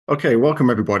Okay, welcome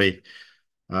everybody.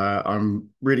 I'm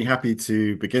really happy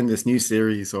to begin this new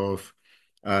series of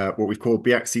what we've called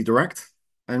BAcC Direct.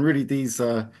 And really, these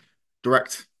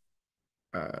direct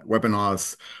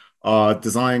webinars are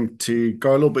designed to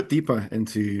go a little bit deeper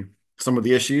into some of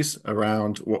the issues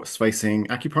around what's facing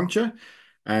acupuncture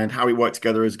and how we work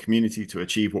together as a community to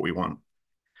achieve what we want.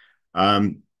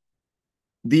 Um,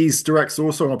 these directs are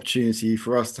also an opportunity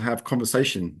for us to have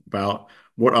conversation about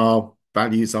what our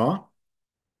values are,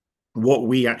 what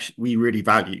we really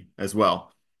value as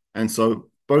well. And so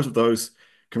both of those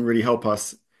can really help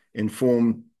us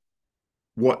inform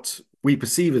what we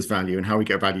perceive as value and how we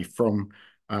get value from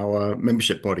our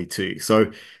membership body too.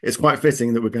 So it's quite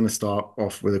fitting that we're going to start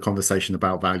off with a conversation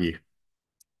about value.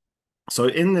 So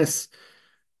in this,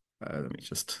 let me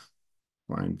just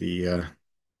find the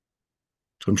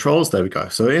controls. There we go.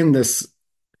 So in this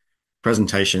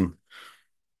presentation,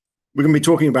 we're going to be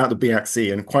talking about the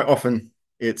BAcC, and quite often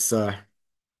it's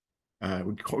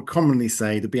we commonly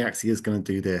say the BAcC is going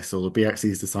to do this, or the BAcC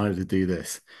has decided to do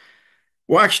this.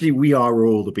 Well, actually, we are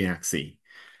all the BAcC.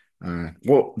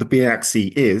 What the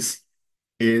BAcC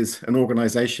is an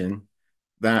organization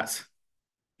that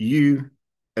you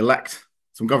elect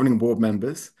some governing board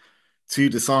members to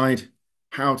decide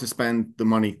how to spend the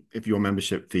money of your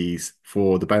membership fees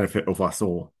for the benefit of us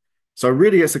all. So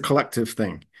really, it's a collective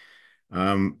thing.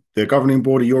 The governing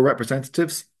board are your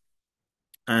representatives,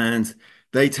 and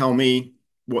they tell me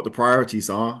what the priorities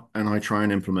are, and I try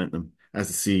and implement them as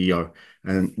the CEO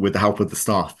and with the help of the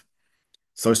staff.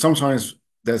 So sometimes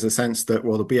there's a sense that,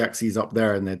 well, the BAcC is up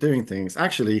there and they're doing things.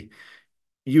 Actually,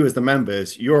 you as the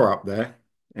members, you're up there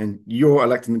and you're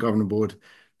electing the governing board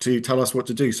to tell us what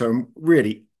to do. So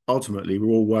really, ultimately,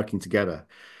 we're all working together.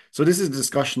 So this is a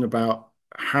discussion about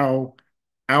how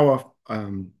our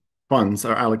funds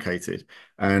are allocated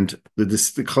and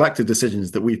the collective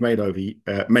decisions that we've made over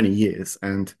many years,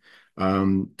 and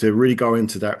to really go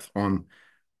into depth on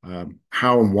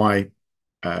how and why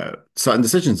certain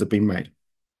decisions have been made.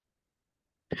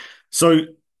 So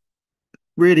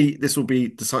really, this will be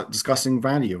discussing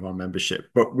value of our membership,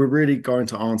 but we're really going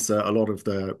to answer a lot of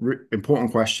the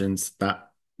important questions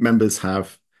that members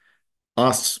have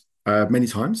asked many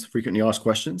times, frequently asked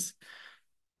questions.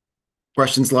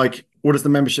 Questions like, what does the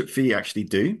membership fee actually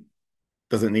do?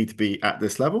 Does it need to be at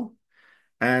this level?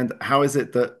 And how is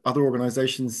it that other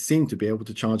organizations seem to be able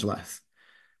to charge less?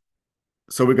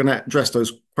 So we're going to address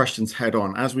those questions head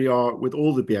on. As we are with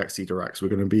all the BAcC Directs, we're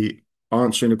going to be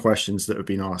answering the questions that have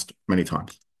been asked many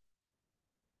times.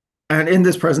 And in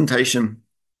this presentation,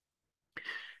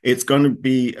 it's going to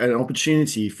be an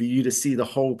opportunity for you to see the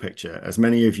whole picture. As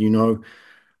many of you know,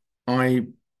 I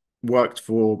worked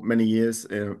for many years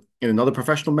in another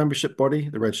professional membership body,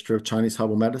 the Register of Chinese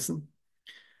Herbal Medicine.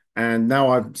 And now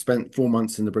I've spent 4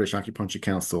 months in the British Acupuncture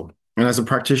Council. And as a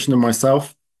practitioner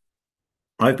myself,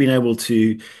 I've been able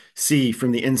to see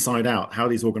from the inside out how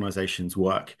these organizations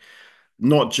work,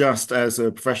 not just as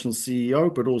a professional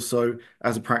CEO, but also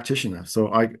as a practitioner.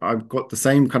 So I've got the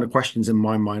same kind of questions in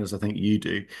my mind as I think you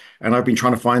do. And I've been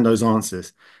trying to find those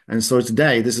answers. And so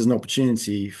today, this is an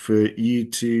opportunity for you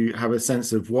to have a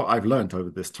sense of what I've learned over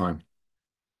this time.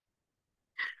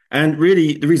 And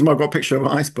really, the reason why I've got a picture of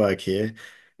an iceberg here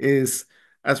is,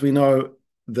 as we know,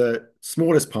 the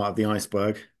smallest part of the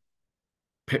iceberg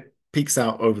peeks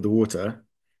out over the water,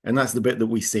 and that's the bit that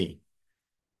we see.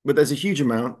 But there's a huge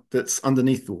amount that's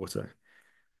underneath the water.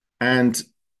 And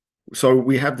so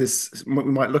we have this, we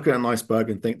might look at an iceberg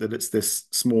and think that it's this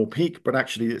small peak, but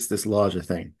actually it's this larger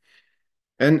thing.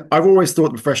 And I've always thought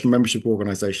professional membership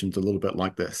organizations a little bit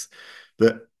like this,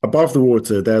 that above the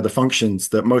water, they're the functions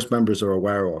that most members are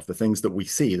aware of, the things that we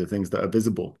see, the things that are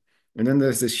visible. And then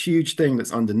there's this huge thing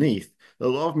that's underneath that a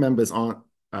lot of members aren't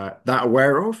that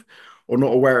aware of, or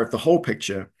not aware of the whole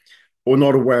picture, or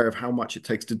not aware of how much it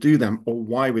takes to do them or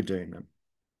why we're doing them.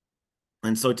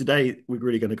 And so today we're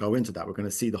really going to go into that. We're going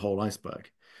to see the whole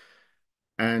iceberg.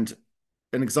 And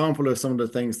an example of some of the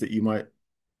things that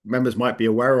members might be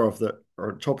aware of that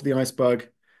are on top of the iceberg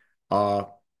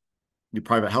are the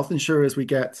private health insurers we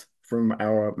get from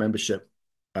our membership.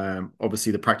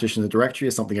 Obviously, the practitioner directory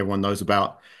is something everyone knows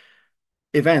about.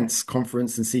 Events,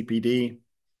 conference, and CPD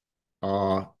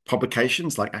are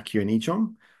publications like AcCu and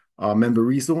eChom, our member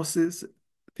resources,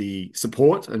 the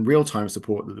support and real-time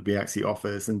support that the BAcC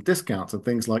offers, and discounts and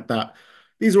things like that.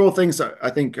 These are all things that I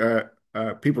think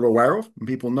people are aware of and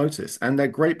people notice, and they're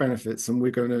great benefits, and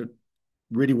we're going to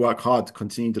really work hard to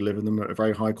continue delivering them at a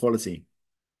very high quality.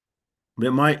 But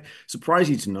it might surprise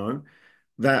you to know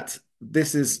that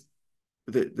this is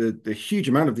the huge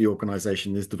amount of the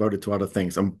organization is devoted to other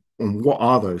things. And what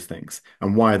are those things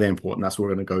and why are they important? That's what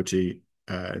we're going to go to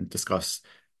and discuss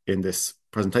in this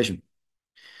presentation.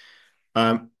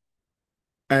 Um,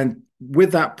 and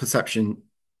with that perception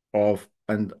of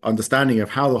and understanding of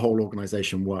how the whole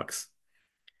organization works,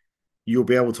 you'll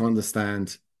be able to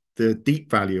understand the deep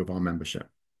value of our membership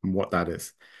and what that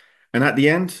is. And at the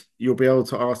end, you'll be able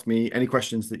to ask me any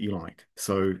questions that you like.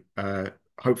 So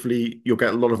hopefully you'll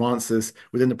get a lot of answers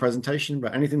within the presentation,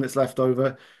 but anything that's left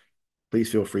over,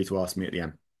 please feel free to ask me at the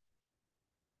end.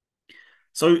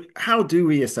 So how do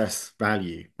we assess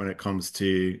value when it comes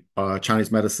to our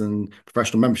Chinese medicine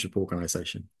professional membership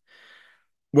organization?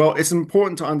 Well, it's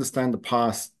important to understand the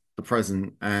past, the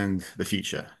present, and the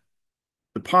future.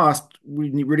 The past,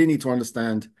 we really need to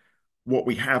understand what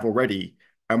we have already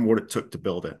and what it took to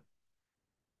build it.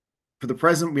 For the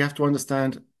present, we have to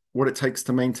understand what it takes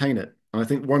to maintain it. And I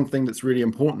think one thing that's really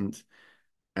important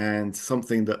and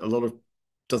something that a lot of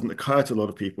doesn't occur to a lot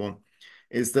of people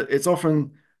is that it's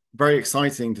often very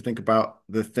exciting to think about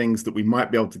the things that we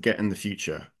might be able to get in the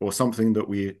future or something that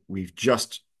we've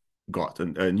just got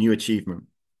a new achievement.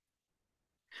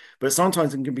 But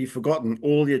sometimes it can be forgotten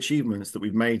all the achievements that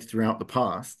we've made throughout the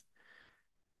past.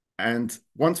 And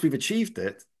once we've achieved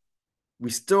it, we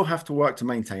still have to work to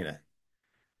maintain it.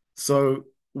 So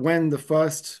when the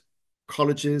first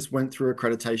colleges went through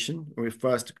accreditation, or the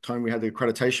first time we had the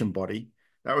accreditation body,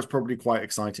 that was probably quite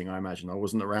exciting, I imagine. I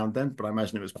wasn't around then, but I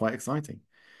imagine it was quite exciting.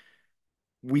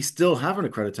 We still have an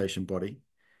accreditation body,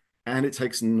 and it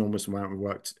takes an enormous amount of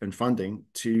work and funding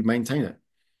to maintain it.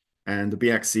 And the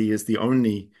BAcC is the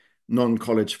only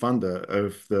non-college funder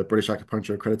of the British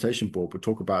Acupuncture Accreditation Board. We'll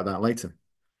talk about that later.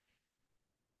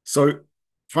 So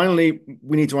finally,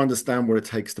 we need to understand what it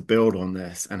takes to build on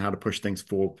this and how to push things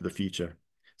forward for the future.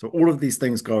 So all of these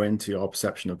things go into our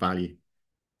perception of value.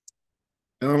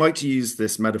 And I like to use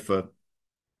this metaphor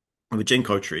of a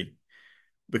ginkgo tree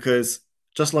because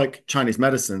just like Chinese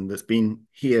medicine that's been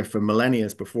here for millennia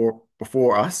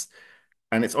before us,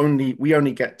 and we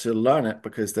only get to learn it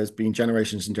because there's been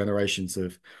generations and generations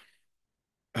of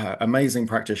amazing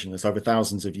practitioners over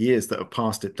thousands of years that have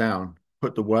passed it down,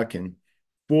 put the work in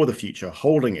for the future,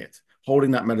 holding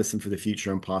that medicine for the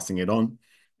future and passing it on.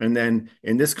 And then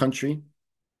in this country,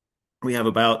 we have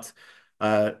about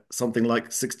something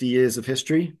like 60 years of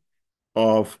history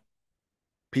of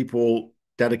people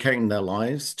dedicating their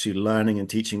lives to learning and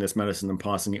teaching this medicine and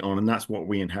passing it on. And that's what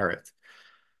we inherit.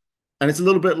 And it's a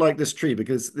little bit like this tree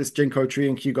because this ginkgo tree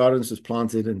in Kew Gardens was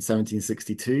planted in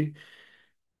 1762.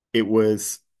 It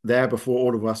was there before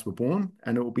all of us were born,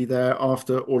 and it will be there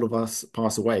after all of us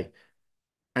pass away.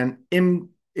 And in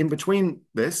between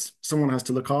this, someone has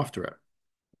to look after it.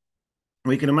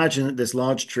 We can imagine that this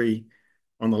large tree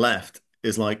on the left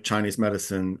is like Chinese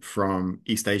medicine from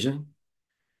East Asia.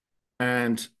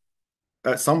 And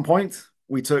at some point,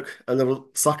 we took a little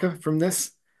sucker from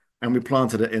this and we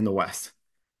planted it in the West.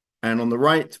 And on the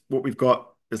right, what we've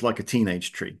got is like a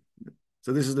teenage tree.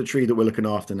 So this is the tree that we're looking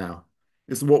after now.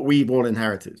 This is what we've all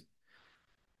inherited.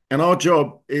 And our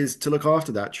job is to look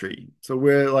after that tree. So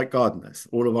we're like gardeners.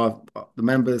 All of the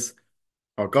members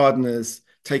are gardeners,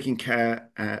 taking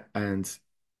care and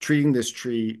treating this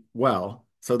tree well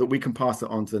so that we can pass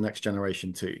it on to the next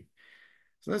generation too.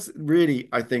 So that's really,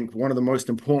 I think, one of the most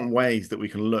important ways that we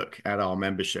can look at our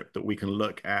membership, that we can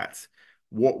look at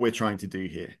what we're trying to do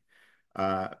here.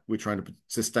 We're trying to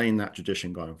sustain that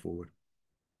tradition going forward.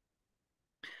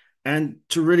 And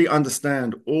to really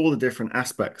understand all the different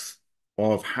aspects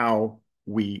of how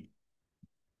we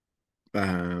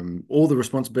all the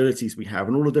responsibilities we have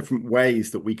and all the different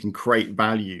ways that we can create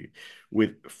value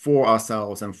for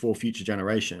ourselves and for future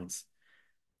generations.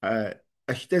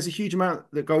 There's a huge amount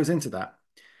that goes into that.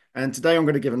 And today I'm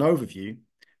going to give an overview,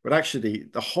 but actually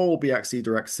the whole BAcC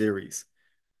Direct series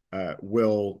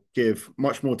will give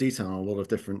much more detail on a lot of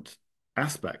different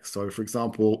aspects. So for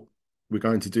example, we're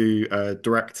going to do a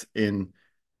direct in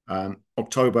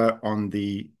October on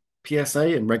the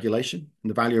PSA and regulation and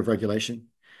the value of regulation.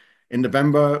 In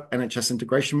November, NHS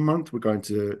Integration Month, we're going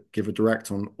to give a direct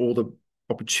on all the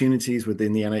opportunities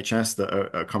within the NHS that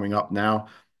are coming up now,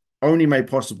 only made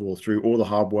possible through all the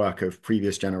hard work of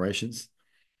previous generations.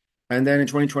 And then in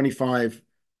 2025,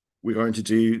 we're going to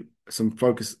do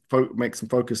make some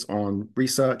focus on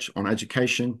research, on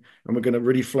education, and we're going to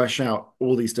really flesh out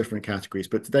all these different categories.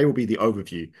 But today will be the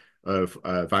overview of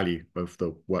value of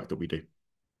the work that we do.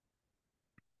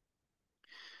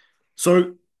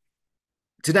 So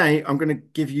today, I'm going to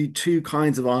give you two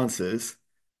kinds of answers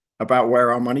about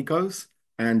where our money goes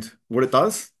and what it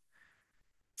does.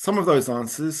 Some of those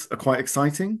answers are quite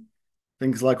exciting,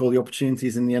 things like all the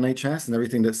opportunities in the NHS and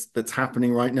everything that's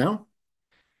happening right now.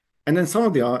 And then some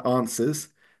of the answers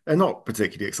are not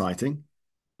particularly exciting,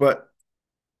 but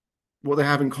what they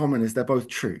have in common is they're both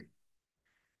true.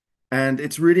 And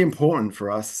it's really important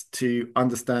for us to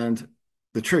understand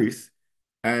the truth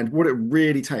and what it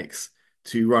really takes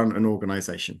to run an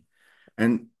organization.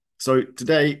 And so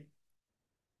today,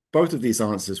 both of these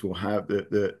answers will have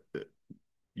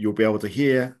you'll be able to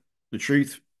hear the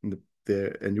truth and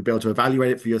and you'll be able to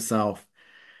evaluate it for yourself.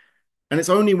 And it's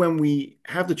only when we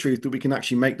have the truth that we can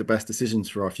actually make the best decisions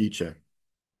for our future.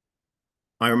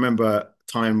 I remember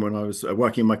a time when I was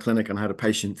working in my clinic and I had a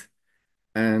patient,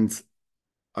 and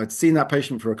I'd seen that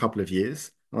patient for a couple of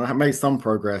years, and I had made some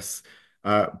progress,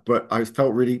 but I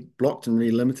felt really blocked and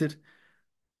really limited.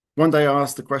 One day I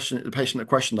asked the patient a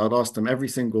question I'd asked them every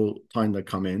single time they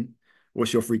come in,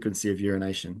 what's your frequency of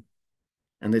urination?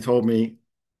 And they told me,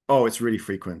 oh, it's really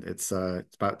frequent. It's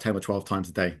about 10 or 12 times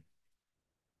a day.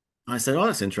 I said, oh,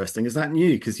 that's interesting. Is that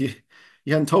new? Because you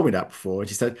hadn't told me that before. And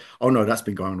she said, oh no, that's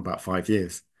been going on about 5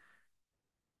 years.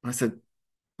 I said,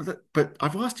 but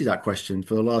I've asked you that question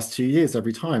for the last 2 years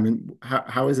every time. And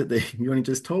how is it that you only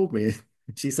just told me?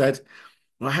 And she said,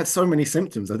 well, I had so many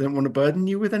symptoms I didn't want to burden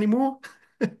you with anymore.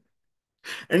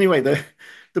 Anyway,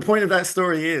 the point of that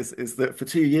story is that for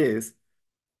 2 years,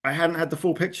 I hadn't had the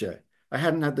full picture. I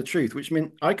hadn't had the truth, which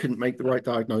meant I couldn't make the right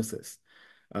diagnosis.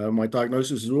 My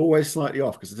diagnosis was always slightly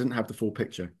off because I didn't have the full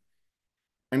picture.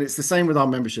 And it's the same with our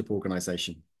membership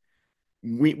organization.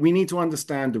 We need to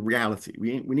understand the reality.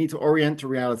 We need to orient to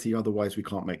reality, otherwise we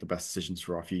can't make the best decisions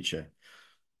for our future.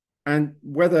 And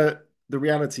whether the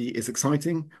reality is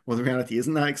exciting or the reality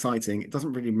isn't that exciting, it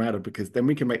doesn't really matter because then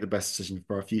we can make the best decision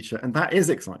for our future. And that is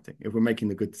exciting if we're making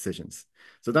the good decisions.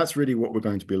 So that's really what we're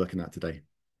going to be looking at today.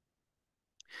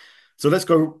 So let's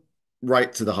go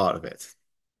right to the heart of it.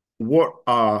 What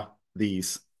are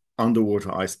these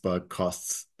underwater iceberg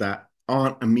costs that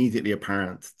aren't immediately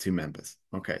apparent to members?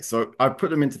 Okay, so I've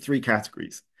put them into three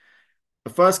categories.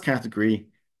 The first category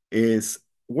is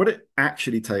what it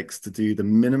actually takes to do the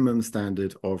minimum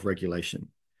standard of regulation.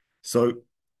 So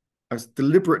I've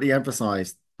deliberately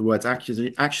emphasized the words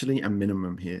actually and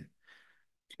minimum here.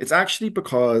 It's actually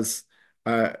because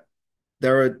uh,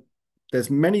 there are there's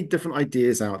many different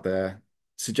ideas out there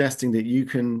suggesting that you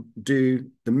can do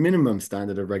the minimum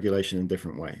standard of regulation in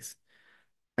different ways.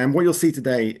 And what you'll see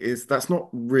today is that's not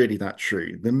really that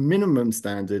true. The minimum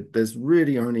standard, there's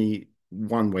really only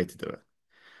one way to do it.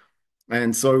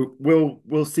 And so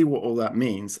we'll see what all that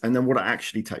means and then what it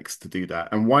actually takes to do that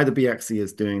and why the BAcC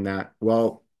is doing that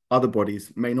while other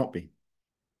bodies may not be.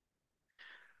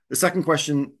 The second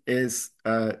question is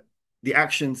the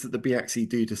actions that the BAcC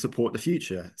do to support the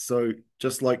future. So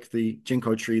just like the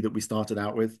Ginkgo tree that we started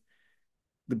out with,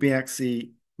 the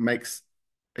BAcC makes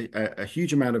a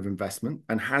huge amount of investment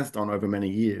and has done over many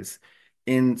years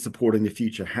in supporting the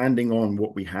future, handing on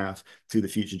what we have to the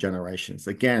future generations.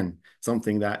 Again,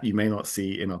 something that you may not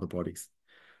see in other bodies.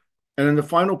 And then the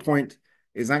final point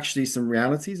is actually some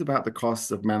realities about the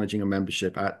costs of managing a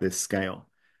membership at this scale.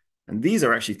 And these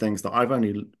are actually things that I've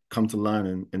only come to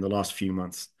learn in the last few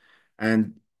months.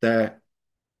 And they're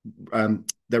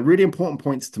really important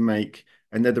points to make,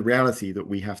 and they're the reality that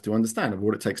we have to understand of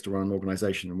what it takes to run an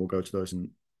organization. And we'll go to those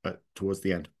towards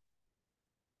the end.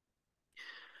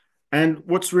 And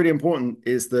what's really important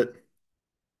is that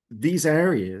these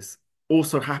areas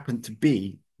also happen to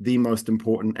be the most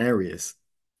important areas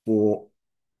for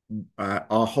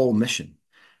our whole mission.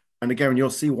 And again, you'll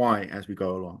see why as we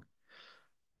go along.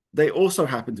 They also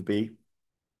happen to be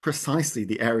precisely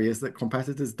the areas that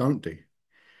competitors don't do,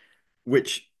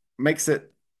 which makes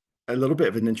it a little bit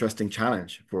of an interesting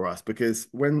challenge for us because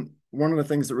when one of the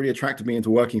things that really attracted me into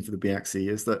working for the BAcC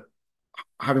is that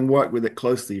having worked with it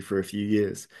closely for a few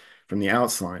years from the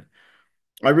outside,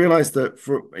 I realized that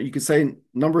you could say a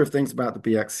number of things about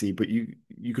the BAcC, but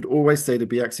you could always say the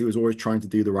BAcC was always trying to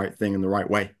do the right thing in the right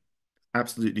way.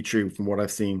 Absolutely true from what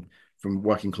I've seen from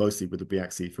working closely with the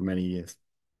BAcC for many years.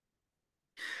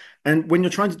 And when you're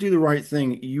trying to do the right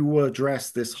thing, you will address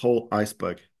this whole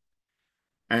iceberg.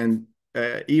 And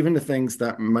even the things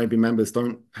that maybe members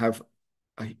don't have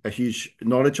a huge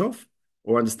knowledge of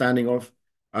or understanding of,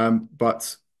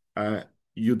 but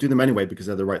you'll do them anyway because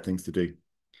they're the right things to do.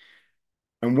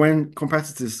 And when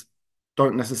competitors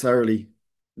don't necessarily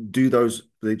do those,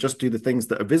 they just do the things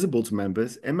that are visible to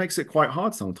members, it makes it quite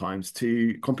hard sometimes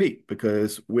to compete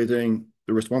because we're doing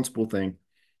the responsible thing.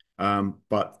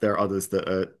 But there are others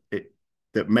that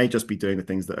may just be doing the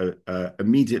things that are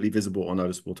immediately visible or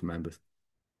noticeable to members.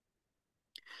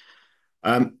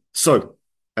 So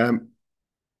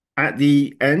at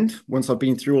the end, once I've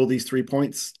been through all these 3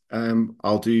 points,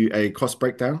 I'll do a cost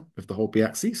breakdown of the whole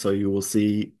BAcC. So you will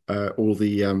see all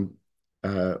the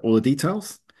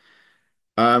details.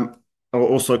 I'll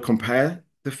also compare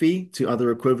the fee to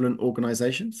other equivalent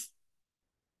organizations,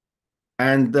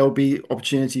 and there'll be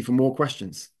opportunity for more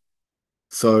questions.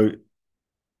 So,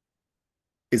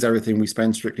 is everything we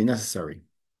spend strictly necessary?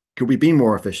 Could we be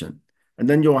more efficient? And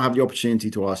then you'll have the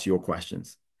opportunity to ask your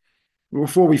questions.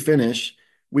 Before we finish,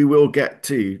 we will get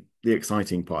to the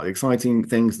exciting part, the exciting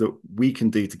things that we can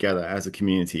do together as a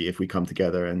community if we come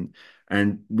together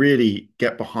and really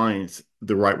get behind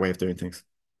the right way of doing things.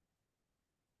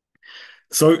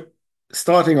 So,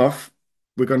 starting off,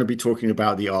 we're going to be talking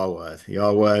about the R word. The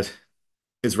R word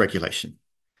is regulation.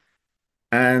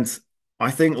 And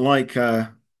I think, like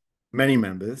many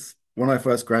members, when I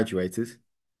first graduated,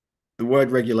 the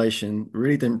word regulation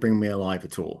really didn't bring me alive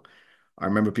at all. I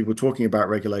remember people talking about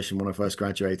regulation when I first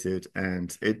graduated,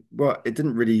 and it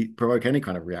didn't really provoke any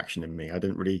kind of reaction in me. I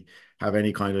didn't really have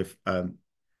any kind of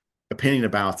opinion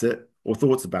about it or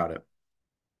thoughts about it.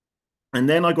 And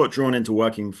then I got drawn into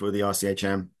working for the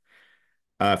RCHM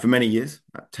for many years,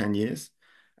 about 10 years,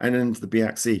 and then to the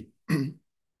BAcC.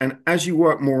 And as you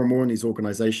work more and more in these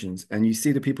organizations and you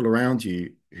see the people around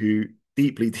you who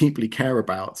deeply, deeply care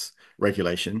about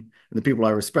regulation and the people I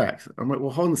respect, I'm like,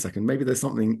 well, hold on a second, maybe there's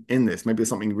something in this, maybe there's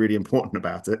something really important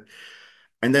about it.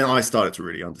 And then I started to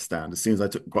really understand as soon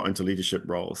as got into leadership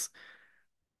roles.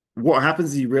 What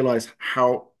happens is you realize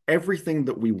how everything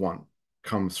that we want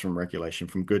comes from regulation,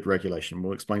 from good regulation.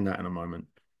 We'll explain that in a moment.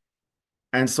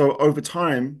 And so over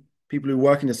time, people who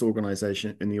work in this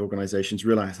organization, in the organizations,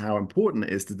 realize how important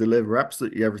it is to deliver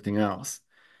absolutely everything else.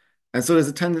 And so there's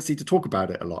a tendency to talk about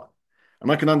it a lot.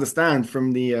 And I can understand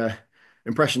from the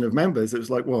impression of members, it was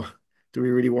like, well, do we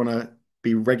really want to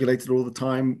be regulated all the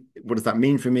time? What does that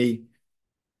mean for me?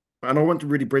 And I want to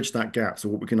really bridge that gap. So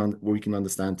what we can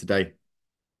understand today.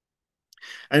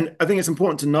 And I think it's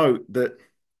important to note that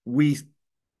we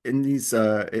in these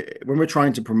when we're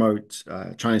trying to promote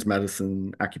Chinese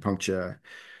medicine, acupuncture,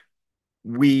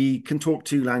 we can talk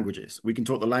two languages. We can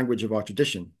talk the language of our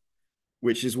tradition,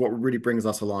 which is what really brings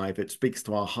us alive. It speaks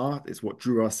to our heart. It's what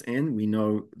drew us in. We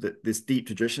know that this deep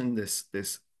tradition, this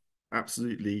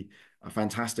absolutely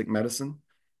fantastic medicine,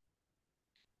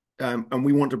 and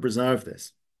we want to preserve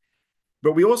this.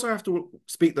 But we also have to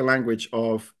speak the language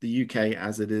of the UK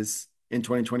as it is in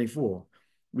 2024.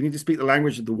 We need to speak the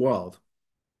language of the world.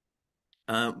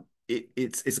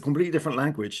 It's a completely different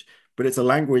language, but it's a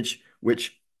language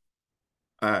which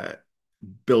uh,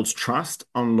 builds trust,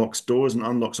 unlocks doors, and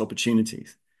unlocks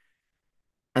opportunities.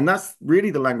 And that's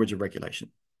really the language of regulation.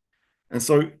 And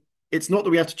so it's not that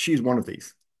we have to choose one of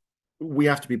these. We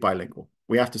have to be bilingual.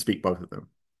 We have to speak both of them.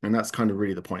 And that's kind of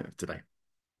really the point of today.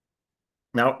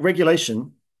 Now,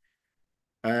 regulation,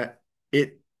 uh,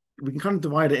 it we can kind of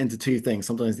divide it into two things.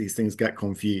 Sometimes these things get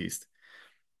confused.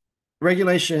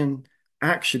 Regulation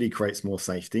actually creates more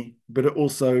safety, but it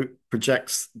also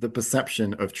projects the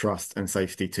perception of trust and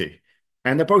safety too.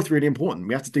 And they're both really important.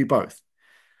 We have to do both.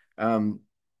 Um,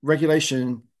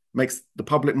 Regulation makes the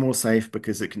public more safe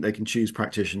because they can choose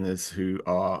practitioners who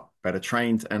are better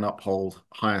trained and uphold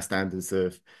higher standards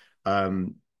of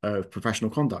professional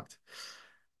conduct.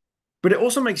 But it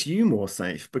also makes you more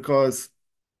safe because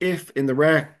if in the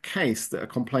rare case that a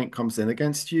complaint comes in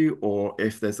against you, or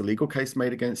if there's a legal case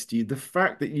made against you, the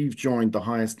fact that you've joined the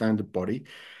highest standard body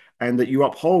and that you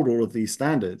uphold all of these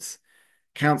standards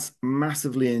counts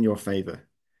massively in your favor,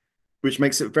 which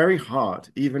makes it very hard,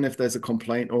 even if there's a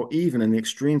complaint, or even in the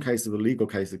extreme case of a legal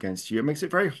case against you, it makes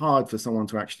it very hard for someone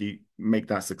to actually make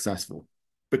that successful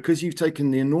because you've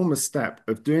taken the enormous step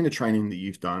of doing the training that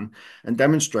you've done and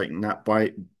demonstrating that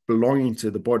by belonging to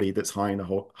the body that's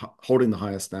holding the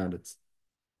highest standards.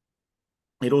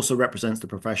 It also represents the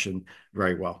profession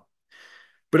very well.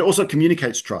 But it also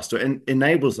communicates trust. So it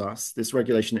enables us, this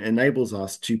regulation enables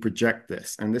us to project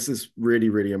this. And this is really,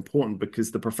 really important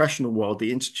because the professional world,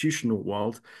 the institutional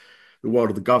world, the world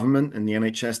of the government and the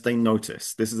NHS, they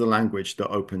notice. This is a language that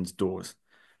opens doors.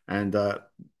 And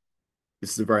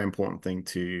this is a very important thing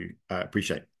to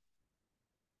appreciate.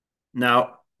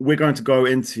 Now, we're going to go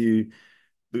into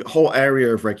the whole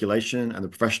area of regulation and the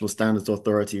Professional Standards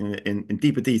Authority in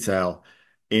deeper detail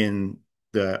in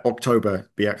the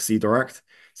October BAcC Direct.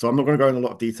 So I'm not going to go into a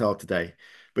lot of detail today,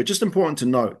 but just important to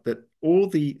note that all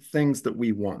the things that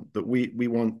we want, we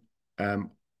want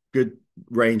good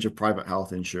range of private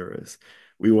health insurers.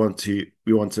 We want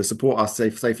to support our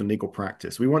safe and legal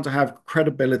practice. We want to have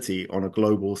credibility on a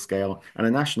global scale and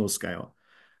a national scale.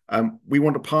 We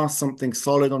want to pass something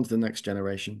solid on to the next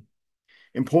generation.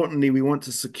 Importantly, we want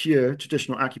to secure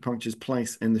traditional acupuncture's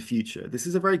place in the future. This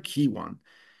is a very key one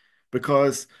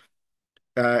because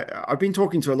I've been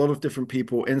talking to a lot of different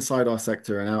people inside our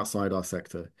sector and outside our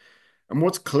sector. And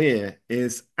what's clear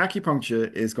is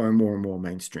acupuncture is going more and more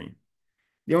mainstream.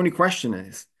 The only question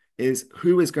is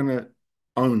who is going to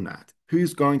own that?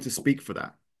 Who's going to speak for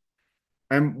that?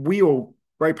 And we all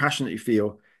very passionately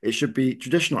feel it should be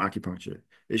traditional acupuncture.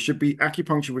 It should be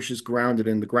acupuncture which is grounded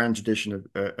in the grand tradition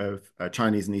of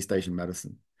Chinese and East Asian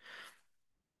medicine.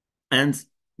 And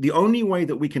the only way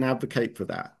that we can advocate for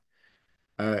that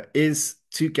is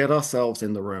to get ourselves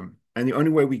in the room. And the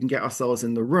only way we can get ourselves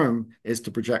in the room is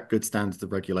to project good standards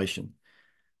of regulation.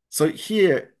 So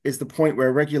here is the point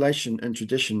where regulation and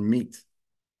tradition meet,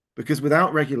 because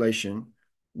without regulation,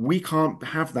 we can't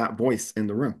have that voice in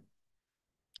the room.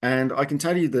 And I can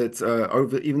tell you that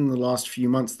over even the last few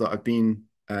months that I've been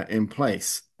in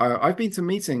place, I've been to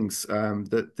meetings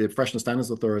that the Professional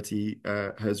Standards Authority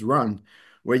has run,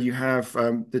 where you have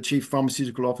the Chief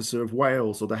Pharmaceutical Officer of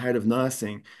Wales or the head of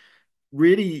nursing,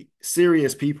 really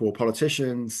serious people,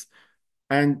 politicians,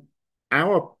 and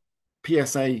our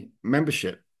PSA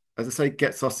membership, as I say,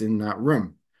 gets us in that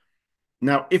room.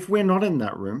 Now, if we're not in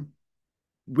that room,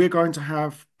 we're going to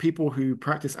have people who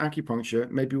practice acupuncture,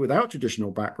 maybe without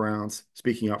traditional backgrounds,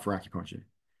 speaking up for acupuncture.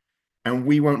 And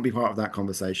we won't be part of that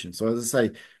conversation. So, as I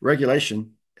say,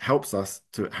 regulation helps us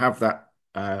to have that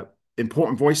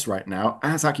important voice right now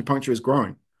as acupuncture is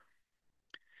growing.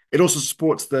 It also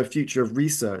supports the future of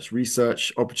research.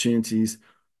 Research opportunities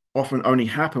often only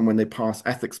happen when they pass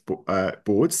ethics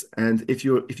boards. And if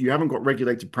you haven't got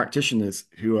regulated practitioners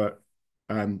who are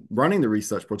running the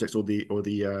research projects or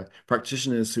the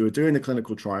practitioners who are doing the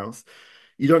clinical trials,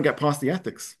 you don't get past the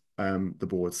ethics the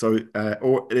board. So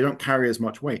or they don't carry as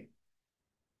much weight.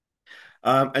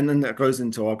 And then that goes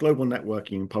into our global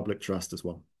networking and public trust as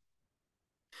well.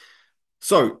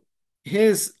 So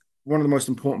here's one of the most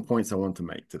important points I want to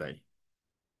make today,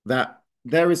 that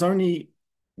there is only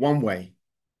one way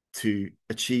to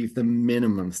achieve the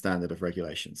minimum standard of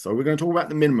regulation. So we're going to talk about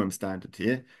the minimum standard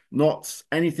here, not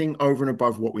anything over and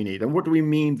above what we need. And what do we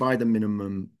mean by the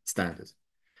minimum standard?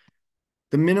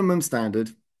 The minimum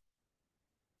standard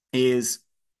is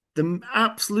the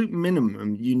absolute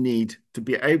minimum you need to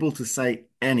be able to say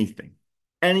anything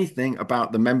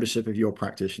about the membership of your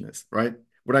practitioners, right?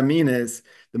 What I mean is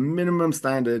the minimum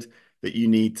standard that you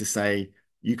need to say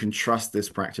you can trust this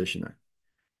practitioner.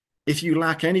 If you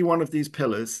lack any one of these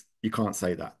pillars, you can't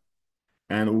say that.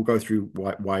 And we'll go through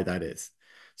why that is.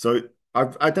 So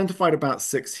I've identified about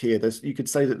six here. You could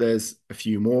say that there's a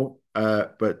few more,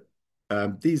 but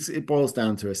it boils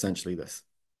down to essentially this.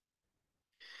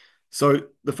 So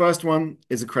the first one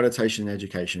is accreditation in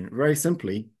education. Very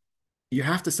simply, you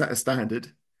have to set a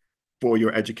standard for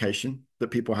your education that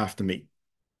people have to meet.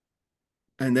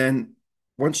 And then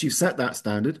once you've set that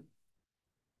standard,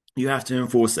 you have to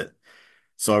enforce it.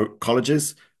 So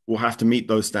colleges will have to meet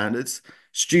those standards.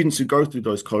 Students who go through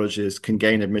those colleges can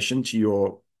gain admission to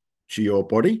your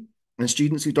body, and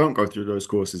students who don't go through those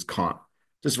courses can't.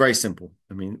 Just very simple.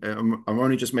 I mean, I'm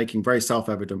only just making very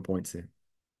self-evident points here.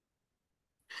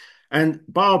 And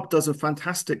BArC does a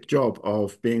fantastic job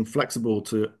of being flexible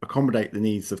to accommodate the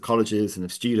needs of colleges and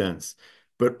of students,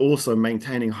 but also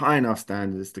maintaining high enough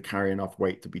standards to carry enough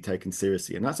weight to be taken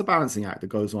seriously. And that's a balancing act that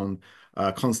goes on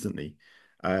constantly.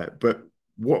 But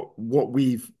what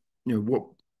British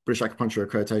Acupuncture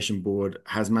Accreditation Board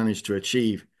has managed to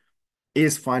achieve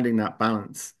is finding that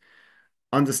balance,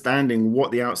 understanding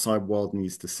what the outside world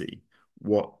needs to see,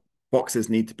 what boxes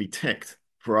need to be ticked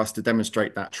for us to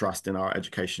demonstrate that trust in our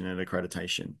education and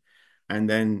accreditation, and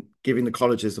then giving the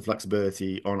colleges the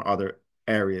flexibility on other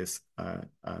areas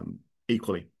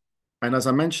equally. And as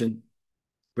I mentioned,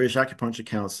 British Acupuncture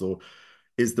Council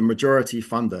is the majority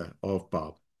funder of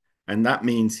BArC, and that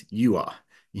means you are.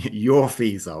 Your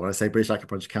fees are. When I say British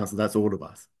Acupuncture Council, that's all of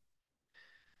us.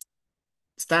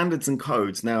 Standards and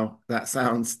codes. Now, that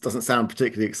doesn't sound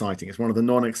particularly exciting. It's one of the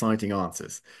non-exciting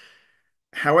answers.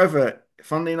 However,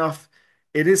 funnily enough,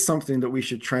 it is something that we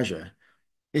should treasure.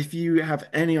 If you have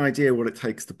any idea what it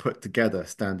takes to put together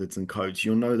standards and codes,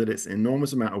 you'll know that it's an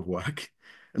enormous amount of work,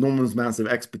 enormous amounts of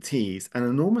expertise, and an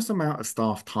enormous amount of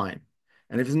staff time.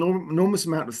 And if it's an enormous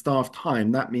amount of staff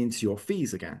time, that means your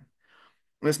fees again.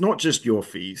 And it's not just your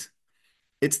fees.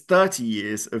 It's 30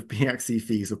 years of BAcC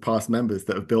fees of past members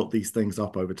that have built these things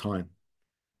up over time.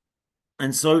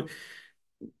 And so,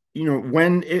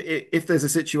 if there's a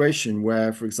situation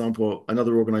where, for example,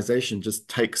 another organization just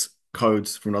takes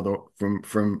codes from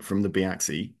the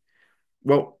BAcC,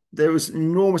 well, there was an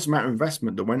enormous amount of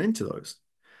investment that went into those.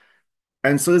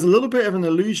 And so there's a little bit of an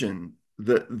illusion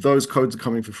that those codes are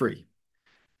coming for free.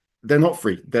 They're not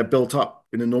free. They're built up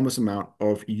an enormous amount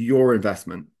of your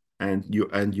investment and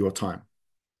your time.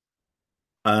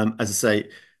 As I say,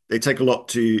 They take a lot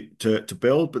to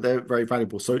build, but they're very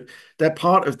valuable. So they're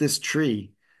part of this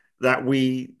tree that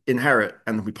we inherit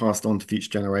and we passed on to future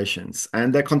generations,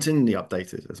 and they're continually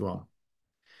updated as well.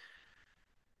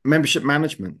 Membership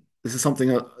management. This is something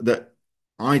that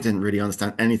I didn't really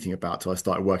understand anything about till I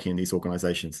started working in these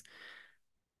organizations.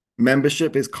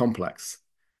 Membership is complex.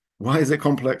 Why is it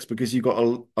complex? Because you've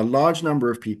got a large number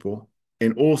of people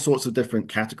in all sorts of different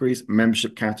categories,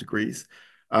 membership categories,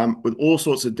 with all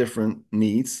sorts of different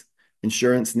needs,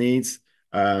 insurance needs,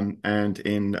 and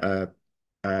in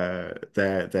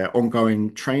their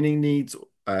ongoing training needs.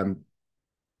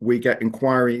 We get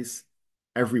inquiries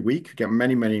every week, get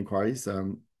many inquiries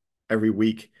every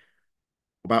week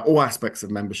about all aspects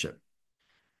of membership.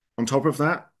 On top of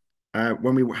that,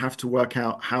 when we have to work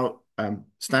out how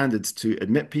standards to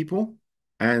admit people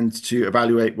and to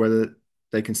evaluate whether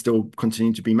they can still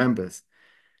continue to be members.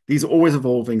 These are always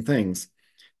evolving things.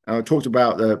 I talked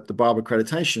about the BARB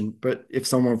accreditation, but if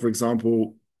someone, for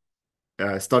example,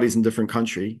 studies in a different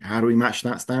country, how do we match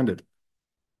that standard?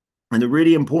 And the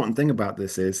really important thing about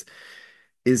this is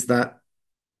that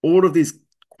all of these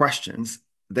questions,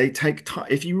 they take time.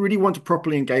 If you really want to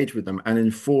properly engage with them and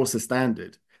enforce a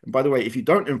standard, and by the way, if you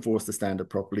don't enforce the standard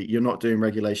properly, you're not doing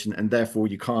regulation, and therefore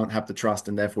you can't have the trust,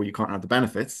 and therefore you can't have the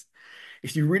benefits.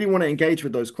 If you really want to engage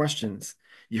with those questions,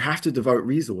 you have to devote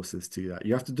resources to that.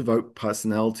 You have to devote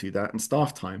personnel to that and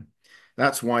staff time.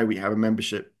 That's why we have a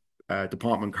membership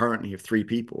department currently of 3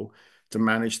 people to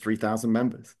manage 3,000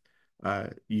 members.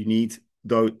 You need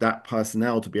that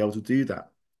personnel to be able to do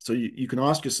that. So you can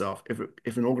ask yourself,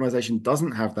 if an organization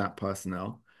doesn't have that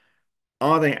personnel,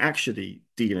 are they actually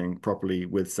dealing properly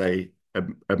with, say,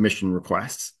 admission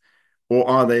requests, or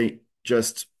are they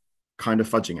just kind of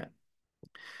fudging it?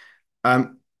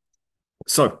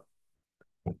 So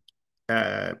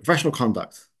professional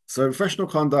conduct. So professional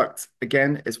conduct,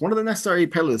 again, is one of the necessary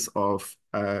pillars of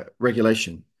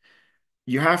regulation.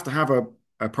 You have to have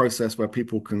a process where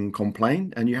people can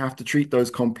complain, and you have to treat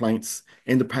those complaints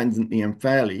independently and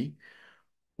fairly,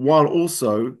 while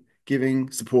also giving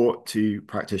support to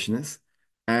practitioners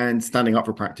and standing up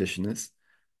for practitioners,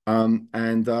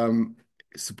 and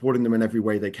supporting them in every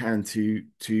way they can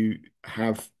to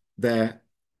have their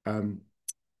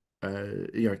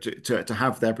to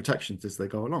have their protections as they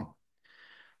go along.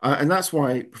 And that's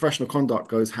why professional conduct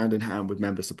goes hand in hand with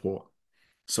member support.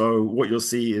 So what you'll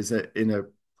see is that in a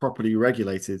properly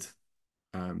regulated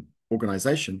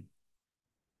organization,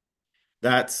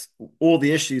 that all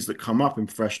the issues that come up in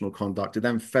professional conduct are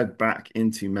then fed back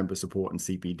into member support and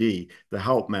CPD to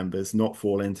help members not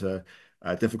fall into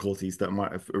difficulties that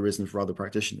might have arisen for other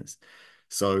practitioners.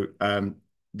 So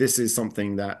this is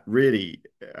something that really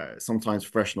sometimes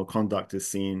professional conduct is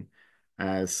seen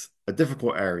as a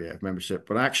difficult area of membership,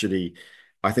 but actually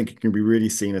I think it can be really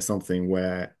seen as something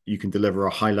where you can deliver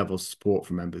a high level of support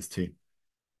for members too.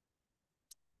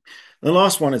 The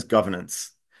last one is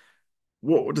governance.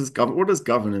 What does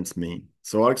governance mean?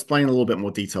 So I'll explain a little bit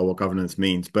more detail what governance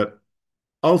means, but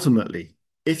ultimately,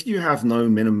 if you have no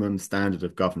minimum standard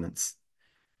of governance,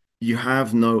 you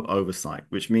have no oversight,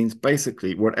 which means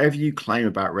basically whatever you claim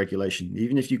about regulation,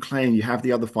 even if you claim you have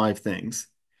the other 5 things,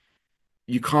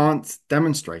 you can't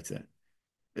demonstrate it.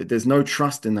 There's no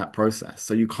trust in that process,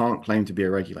 so you can't claim to be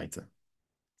a regulator.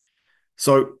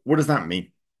 So what does that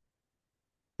mean?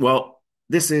 Well,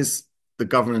 this is the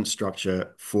governance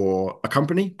structure for a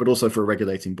company, but also for a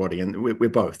regulating body. And we're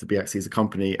both. The BAcC is a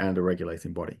company and a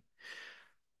regulating body.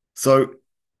 So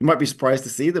you might be surprised to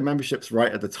see the membership's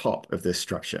right at the top of this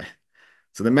structure.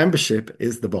 So the membership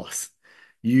is the boss.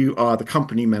 You are the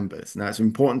company members. Now, it's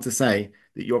important to say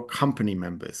that you're company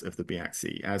members of the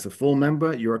BAcC. As a full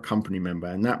member, you're a company member,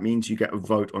 and that means you get a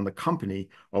vote on the company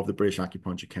of the British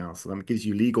Acupuncture Council. That gives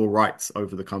you legal rights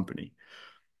over the company.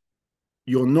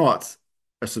 You're not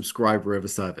a subscriber of a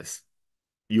service.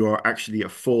 You're actually a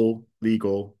full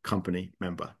legal company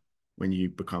member when you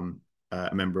become a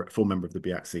full member of the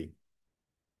BAcC.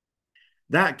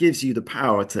 That gives you the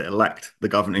power to elect the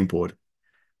governing board.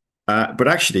 But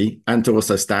actually, and to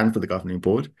also stand for the governing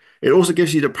board, it also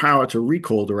gives you the power to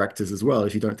recall directors as well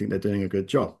if you don't think they're doing a good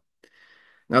job.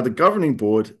 Now, the governing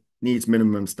board needs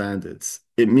minimum standards.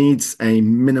 It needs a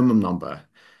minimum number.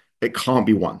 It can't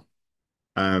be 1.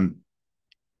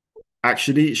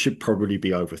 Actually, it should probably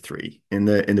be over 3. In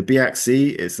the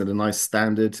BAcC, it's at a nice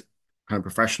standard kind of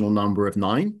professional number of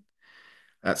 9.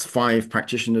 That's 5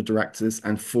 practitioner directors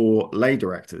and 4 lay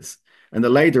directors. And the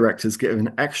lay directors get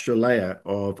an extra layer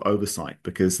of oversight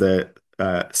because they're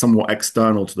somewhat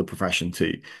external to the profession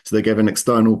too. So they give an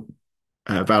external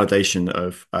validation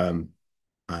of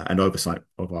and oversight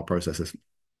of our processes.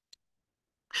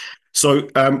 So,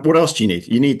 what else do you need?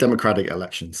 You need democratic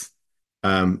elections.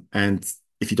 And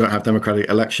if you don't have democratic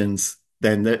elections,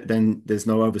 then there's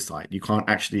no oversight. You can't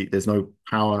actually, there's no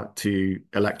power to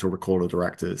elect or recall the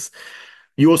directors.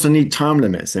 You also need term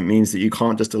limits. It means that you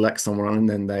can't just elect someone and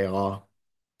then they are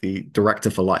the director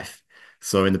for life.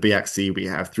 So in the BAcC, we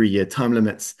have 3-year term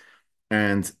limits,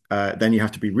 and then you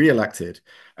have to be re-elected,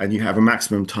 and you have a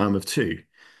maximum term of 2.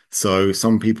 So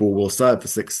some people will serve for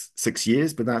six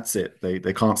years, but that's it.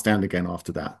 They can't stand again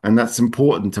after that, and that's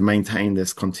important to maintain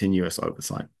this continuous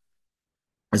oversight.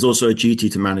 There's also a duty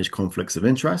to manage conflicts of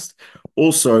interest,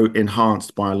 also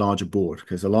enhanced by a larger board,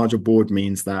 because a larger board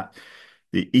means that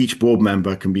each board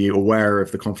member can be aware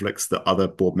of the conflicts that other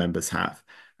board members have.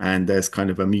 And there's kind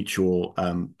of a mutual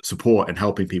support in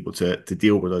helping people to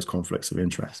deal with those conflicts of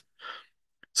interest.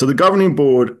 So the governing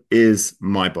board is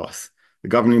my boss. The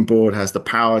governing board has the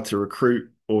power to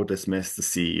recruit or dismiss the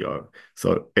CEO.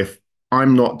 So if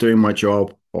I'm not doing my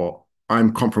job or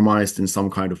I'm compromised in some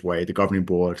kind of way, the governing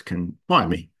board can fire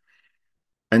me.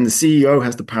 And the CEO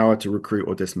has the power to recruit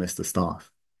or dismiss the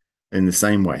staff in the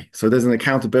same way. So there's an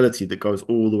accountability that goes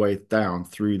all the way down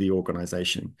through the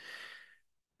organization.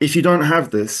 If you don't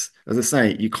have this, as I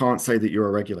say, you can't say that you're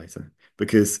a regulator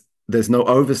because there's no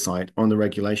oversight on the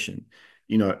regulation.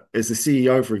 As a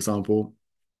CEO, for example,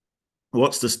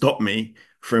 what's to stop me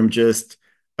from just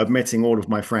admitting all of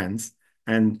my friends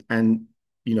and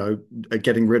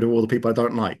getting rid of all the people I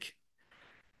don't like?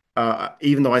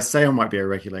 Even though I say I might be a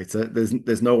regulator,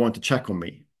 there's no one to check on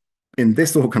me. In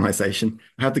this organization,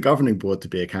 I have the governing board to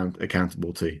be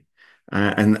accountable to,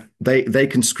 and they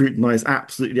can scrutinize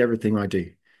absolutely everything I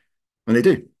do, and they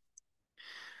do.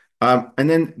 And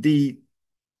then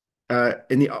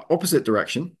in the opposite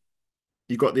direction,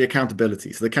 you've got the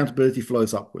accountability. So the accountability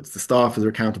flows upwards. The staff are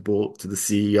accountable to the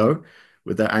CEO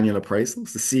with their annual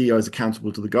appraisals. The CEO is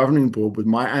accountable to the governing board with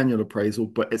my annual appraisal,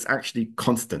 but it's actually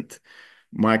constant.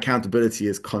 My accountability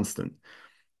is constant.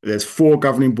 There's 4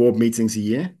 governing board meetings a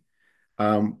year,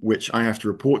 which I have to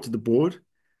report to the board.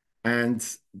 And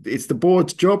it's the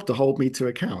board's job to hold me to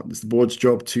account. It's the board's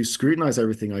job to scrutinize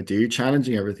everything I do,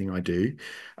 challenging everything I do,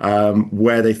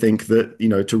 where they think that,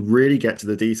 to really get to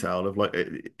the detail of like,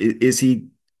 is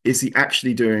he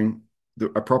actually doing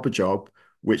a proper job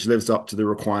which lives up to the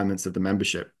requirements of the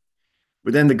membership?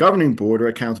 But then the governing board are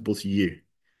accountable to you.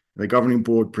 The governing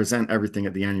board present everything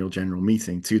at the annual general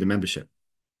meeting to the membership.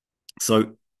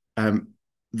 So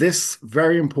this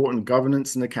very important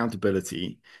governance and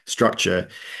accountability structure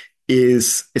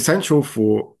is essential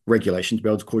for regulation to be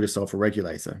able to call yourself a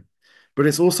regulator. But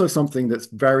it's also something that's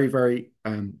very, very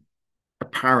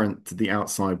apparent to the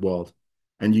outside world.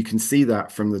 And you can see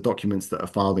that from the documents that are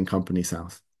filed in Companies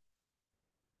House.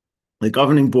 Our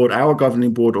governing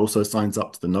board also signs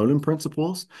up to the Nolan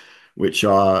principles, which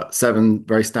are 7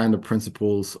 very standard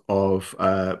principles of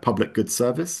public good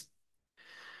service.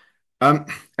 And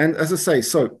as I say,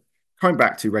 so coming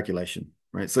back to regulation,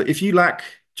 right? So if you lack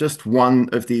just one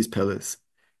of these pillars,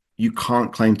 you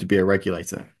can't claim to be a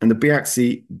regulator. And the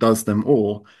BAcC does them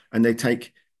all, and they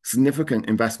take significant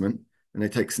investment and they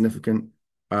take significant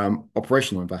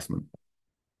operational investment.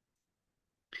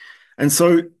 And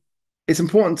so it's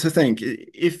important to think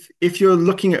if you're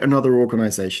looking at another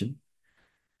organization,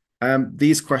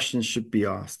 these questions should be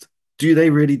asked. Do they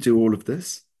really do all of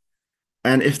this?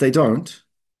 And if they don't,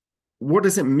 what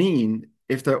does it mean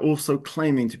if they're also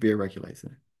claiming to be a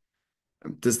regulator?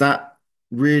 Does that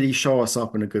really show us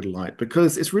up in a good light?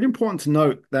 Because it's really important to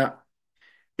note that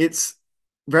it's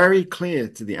very clear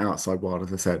to the outside world,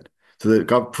 as I said, to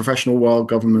the professional world,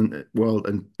 government world,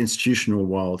 and institutional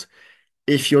world,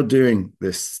 if you're doing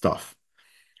this stuff,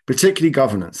 particularly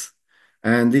governance.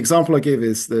 And the example I give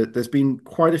is that there's been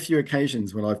quite a few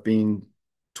occasions when I've been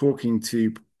talking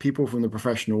to people from the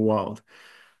professional world,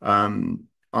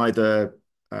 either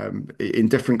in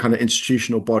different kind of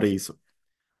institutional bodies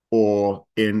or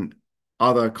in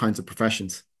other kinds of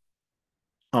professions.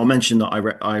 I'll mention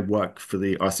that I work for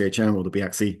the RCHM or the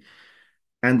BAcC,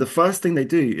 and the first thing they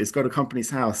do is go to Companies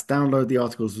House, download the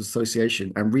Articles of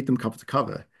Association, and read them cover to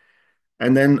cover.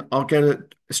 And then I'll get a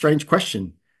strange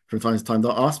question from time to time.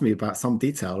 They'll ask me about some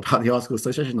detail about the Articles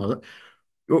of Association. I'll like,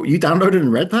 oh, you downloaded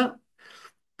and read that?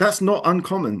 That's not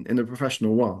uncommon in the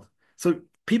professional world. So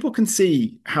people can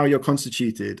see how you're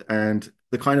constituted and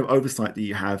the kind of oversight that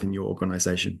you have in your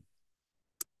organization.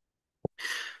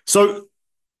 So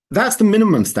that's the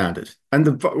minimum standard. And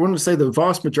I want to say the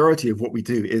vast majority of what we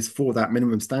do is for that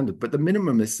minimum standard, but the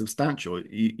minimum is substantial.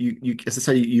 As I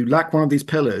say, you lack one of these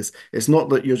pillars. It's not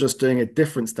that you're just doing a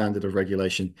different standard of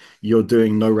regulation. You're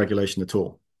doing no regulation at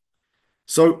all.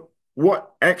 So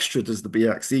what extra does the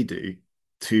BAcC do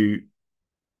to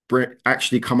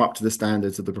actually come up to the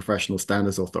standards of the Professional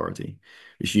Standards Authority.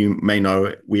 As you may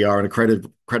know, we are an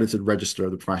accredited register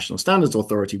of the Professional Standards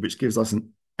Authority, which gives us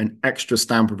an extra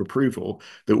stamp of approval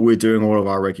that we're doing all of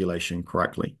our regulation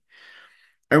correctly.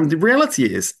 And the reality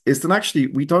is that actually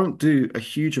we don't do a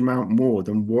huge amount more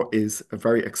than what is a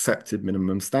very accepted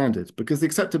minimum standard, because the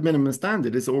accepted minimum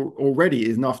standard is already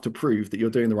enough to prove that you're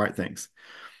doing the right things.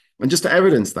 And just to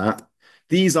evidence that,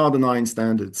 these are the 9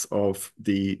 standards of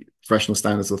the Professional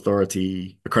Standards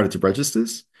Authority accredited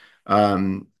registers.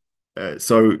 There's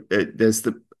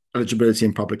the eligibility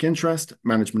and public interest,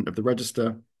 management of the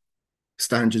register,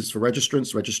 standards for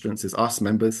registrants. Registrants is us,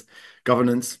 members,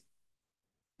 governance,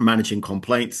 managing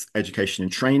complaints, education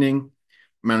and training,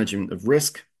 management of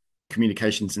risk,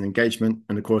 communications and engagement,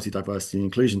 and equality, diversity, and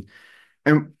inclusion.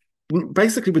 And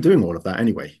basically, we're doing all of that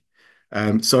anyway.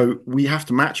 So we have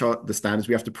to match the standards.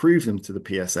 We have to prove them to the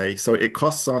PSA. So it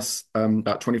costs us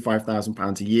about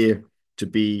 £25,000 a year to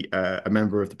be a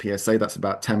member of the PSA. That's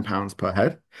about £10 per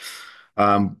head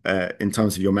in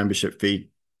terms of your membership fee.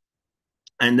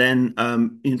 And then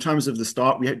in terms of the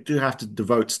start, we do have to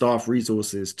devote staff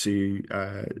resources to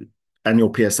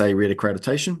annual PSA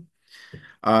reaccreditation.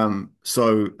 An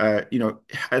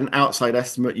outside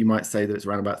estimate, you might say that it's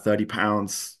around about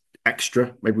 £30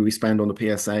 extra, maybe we spend on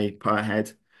the PSA per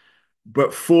head.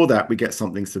 But for that, we get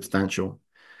something substantial.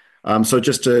 So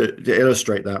just to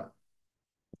illustrate that,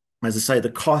 as I say, the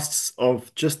costs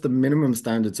of just the minimum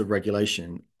standards of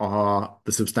regulation are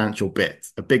the substantial bit,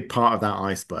 a big part of that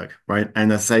iceberg, right?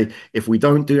 And I say, if we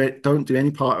don't do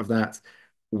any part of that,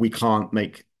 we can't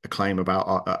make a claim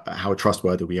about how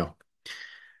trustworthy we are.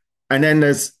 And then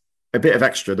there's a bit of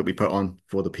extra that we put on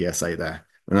for the PSA there,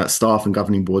 and that's staff and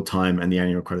governing board time and the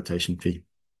annual accreditation fee.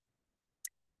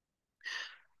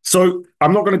 So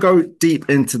I'm not going to go deep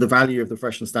into the value of the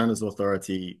Professional Standards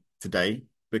Authority today,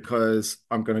 because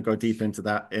I'm going to go deep into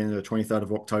that in the 23rd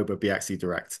of October BAcC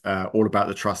Direct, all about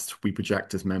the trust we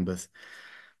project as members.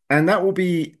 And that will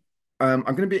be,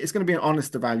 it's going to be an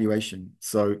honest evaluation.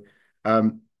 So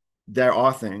there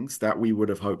are things that we would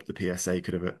have hoped the PSA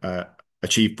could have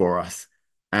achieved for us.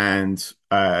 And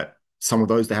some of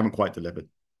those they haven't quite delivered.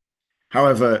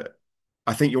 However,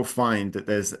 I think you'll find that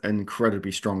there's an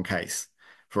incredibly strong case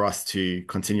for us to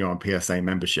continue on PSA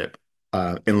membership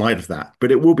in light of that.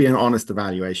 But it will be an honest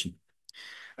evaluation.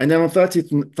 And then on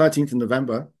 13th of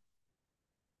November,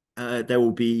 there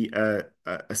will be a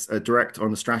direct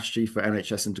on the strategy for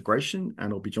NHS integration,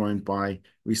 and I'll be joined by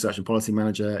Research and Policy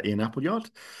Manager Ian Appleyard.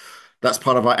 That's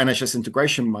part of our NHS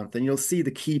integration month, and you'll see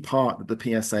the key part that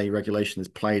the PSA regulation has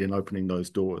played in opening those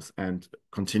doors and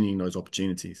continuing those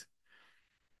opportunities.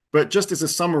 But just as a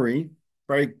summary,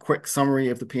 very quick summary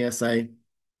of the PSA,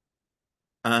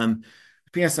 the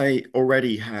PSA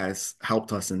already has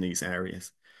helped us in these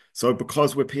areas. So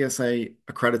because we're PSA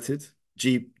accredited,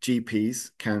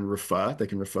 GPs can refer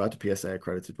to PSA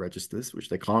accredited registers, which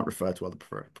they can't refer to other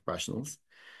professionals.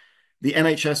 The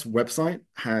NHS website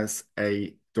has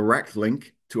a direct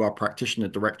link to our practitioner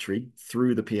directory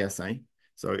through the PSA.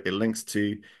 So it links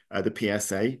to the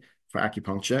PSA for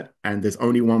acupuncture, and there's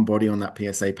only one body on that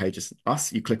PSA page, it's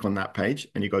us. You click on that page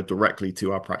and you go directly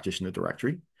to our practitioner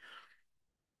directory.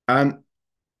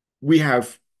 We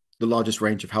have the largest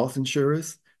range of health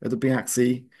insurers at the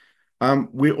BAcC.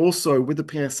 We also, with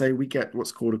the PSA, we get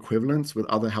what's called equivalence with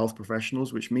other health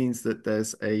professionals, which means that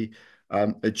there's a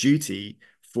duty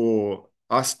for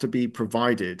us to be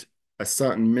provided a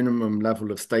certain minimum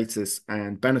level of status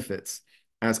and benefits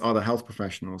as other health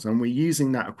professionals. And we're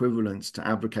using that equivalence to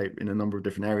advocate in a number of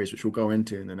different areas, which we'll go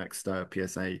into in the next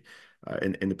PSA,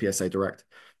 in the PSA Direct.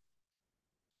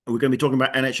 We're going to be talking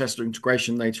about NHS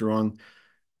integration later on,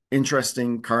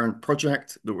 interesting current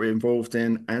project that we're involved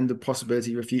in, and the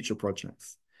possibility of future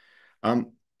projects.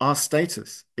 Our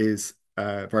status is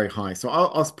very high. So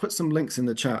I'll put some links in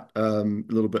the chat a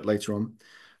little bit later on.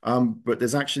 But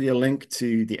there's actually a link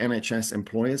to the NHS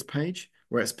employers page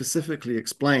where it specifically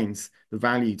explains the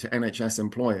value to NHS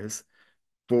employers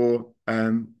for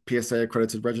PSA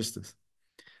accredited registers.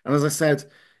 And as I said,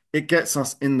 it gets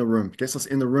us in the room,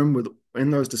 in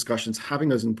those discussions, having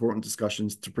those important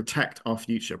discussions to protect our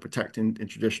future, protect in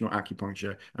traditional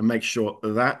acupuncture, and make sure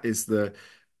that is the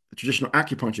traditional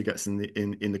acupuncture gets in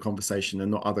the conversation and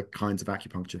not other kinds of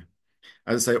acupuncture.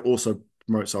 As I say, it also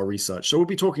promotes our research. So we'll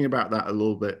be talking about that a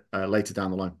little bit later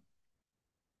down the line.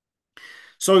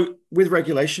 So with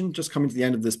regulation, just coming to the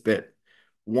end of this bit,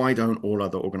 why don't all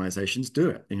other organizations do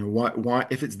it? Why,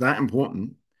 if it's that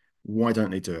important, why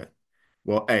don't they do it?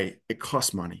 Well, it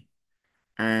costs money,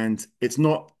 and it's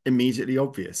not immediately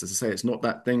obvious. As I say, it's not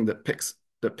that thing that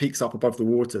peaks up above the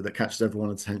water that catches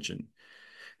everyone's attention.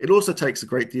 It also takes a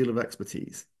great deal of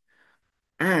expertise.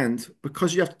 And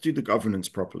because you have to do the governance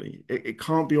properly, it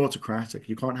can't be autocratic.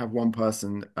 You can't have one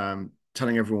person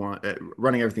telling everyone,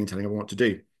 running everything, telling everyone what to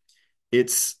do.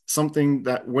 It's something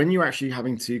that when you're actually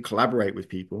having to collaborate with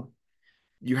people,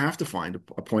 you have to find a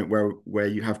point where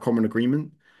you have common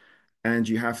agreement and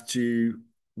you have to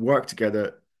work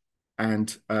together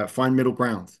and find middle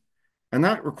ground. And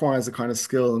that requires a kind of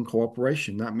skill and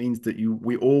cooperation. That means that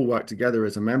we all work together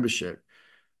as a membership.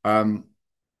 Um,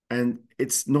 and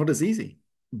it's not as easy,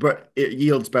 but it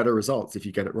yields better results if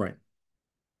you get it right.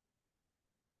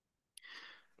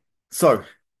 So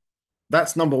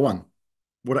that's number one,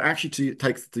 what it actually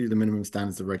takes to do the minimum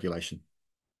standards of regulation.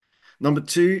 Number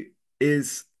two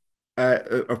is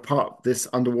a part, this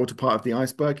underwater part of the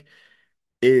iceberg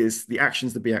is the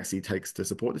actions the BAcC takes to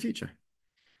support the future.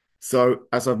 So,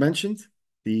 as I've mentioned,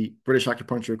 the British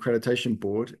Acupuncture Accreditation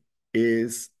Board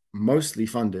is mostly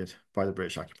funded by the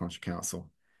British Acupuncture Council.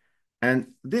 And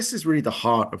this is really the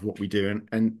heart of what we do.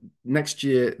 And next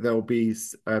year, there will be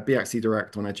BAcC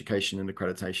Direct on education and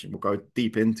accreditation. We'll go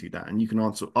deep into that, and you can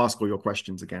ask all your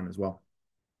questions again as well.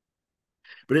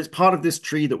 But it's part of this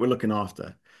tree that we're looking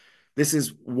after. This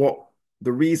is what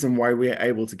the reason why we're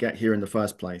able to get here in the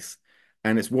first place.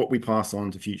 And it's what we pass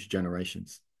on to future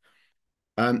generations.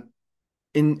 Um,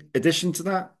 in addition to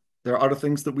that, there are other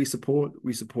things that we support.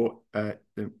 We support the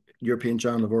European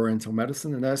Journal of Oriental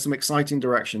Medicine, and there are some exciting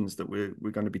directions that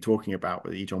we're going to be talking about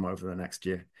with EJOM over the next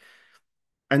year.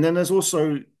 And then there's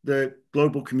also the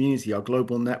global community, our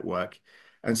global network,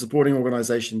 and supporting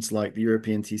organizations like the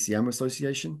European TCM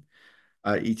Association,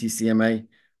 ETCMA,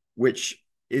 which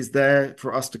is there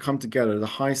for us to come together, the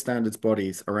high standards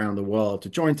bodies around the world, to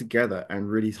join together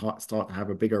and really start to have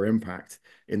a bigger impact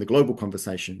in the global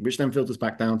conversation, which then filters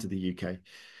back down to the UK.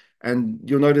 And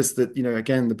you'll notice that,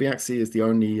 again, the BAcC is the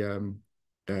only,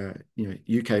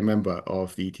 UK member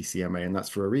of the ETCMA, and that's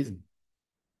for a reason.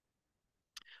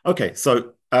 Okay,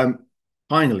 so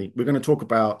finally, we're going to talk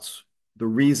about the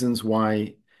reasons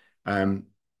why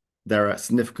there are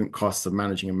significant costs of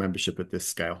managing a membership at this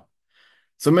scale.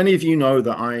 So many of you know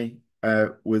that I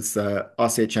was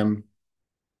RCHM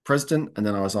president, and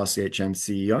then I was RCHM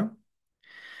CEO.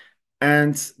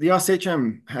 And the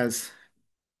RCHM has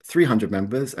 300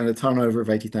 members and a turnover of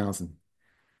 80,000.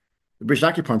 The British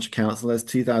Acupuncture Council has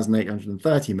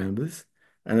 2,830 members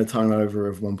and a turnover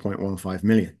of 1.15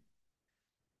 million.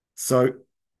 So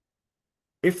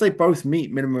if they both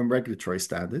meet minimum regulatory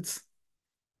standards,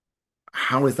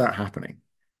 how is that happening?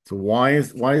 So why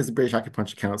is the British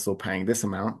Acupuncture Council paying this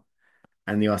amount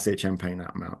and the RCHM paying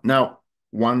that amount? Now,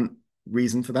 one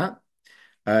reason for that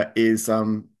is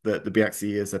that the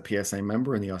BAcC is a PSA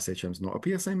member and the RCHM is not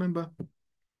a PSA member.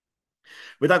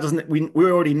 But that doesn't, we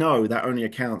already know that only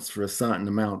accounts for a certain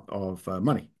amount of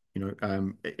money.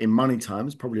 In money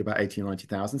terms, probably about 80 or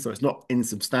 90,000. So it's not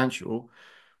insubstantial,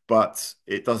 but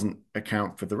it doesn't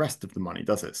account for the rest of the money,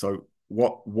 does it? So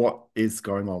what is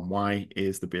going on? Why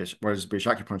does the British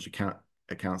Acupuncture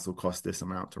Council cost this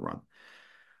amount to run?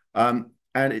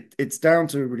 And it's down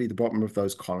to really the bottom of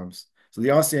those columns. So the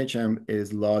RCHM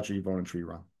is largely voluntary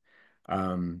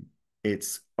run.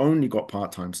 It's only got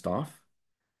part-time staff,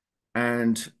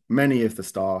 and many of the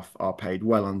staff are paid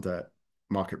well under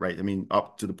market rate. I mean,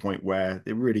 up to the point where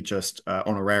they're really just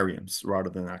honorariums rather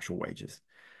than actual wages.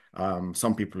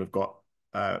 Some people have got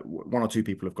one or two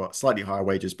people have got slightly higher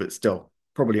wages, but still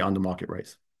probably under market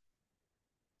rates.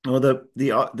 Well, the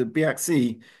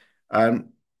BAcC,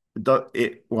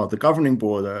 the governing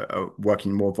board are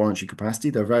working in more voluntary capacity.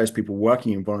 There are various people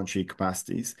working in voluntary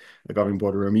capacities. The governing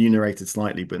board are remunerated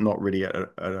slightly, but not really at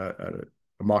a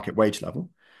market wage level.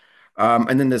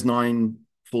 And then there's 9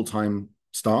 full-time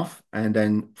staff, and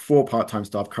then 4 part-time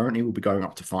staff currently will be going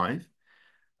up to 5.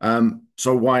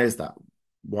 So why is that?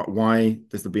 Why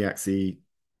does the BAcC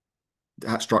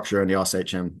structure and the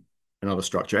RCHM another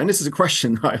structure? And this is a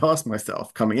question I asked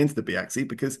myself coming into the BAcC,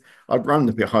 because I'd run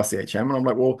the RCHM and I'm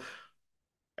like, well,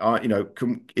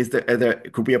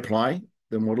 could we apply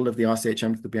the model of the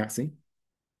RCHM to the BAcC?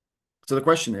 So the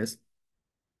question is,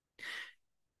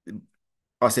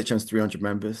 RCHM is 300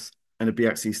 members and the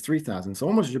BAcC is 3,000. So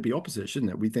almost should be opposite,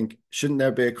 shouldn't it? We think, shouldn't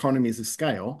there be economies of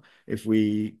scale if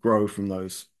we grow from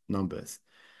those numbers?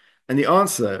 And the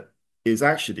answer is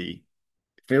actually,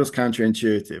 feels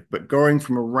counterintuitive, but going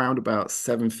from around about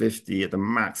 750 at the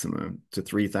maximum to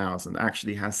 3,000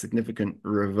 actually has significant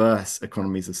reverse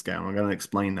economies of scale. I'm going to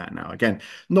explain that now. Again,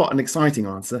 not an exciting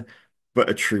answer, but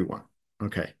a true one.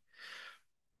 Okay.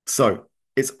 So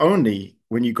it's only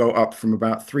when you go up from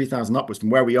about 3,000 upwards from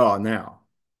where we are now,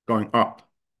 going up,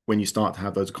 when you start to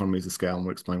have those economies of scale, and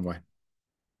we'll explain why.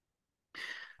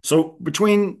 So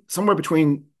somewhere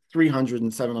between 300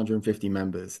 and 750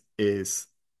 members is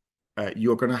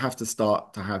you're going to have to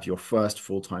start to have your first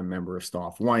full-time member of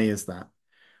staff. Why is that?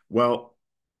 Well,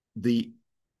 the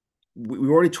we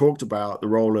already talked about the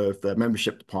role of the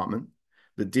membership department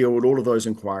that deal with all of those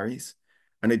inquiries,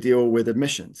 and they deal with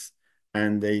admissions,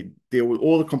 and they deal with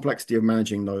all the complexity of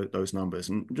managing those numbers.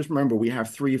 And just remember, we have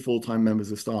three full-time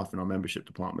members of staff in our membership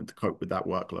department to cope with that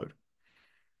workload.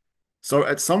 So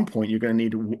at some point, you're going to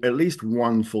need at least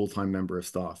one full-time member of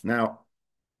staff. Now,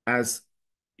 as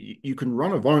you can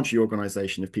run a voluntary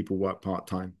organization if people work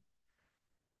part-time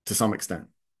to some extent.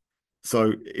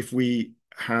 So if we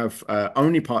have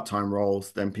only part-time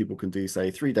roles, then people can do, say,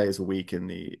 3 days a week in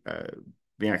the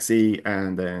BAcC,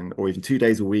 and then, or even 2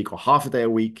 days a week, or half a day a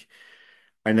week,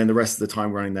 and then the rest of the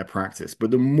time running their practice. But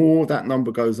the more that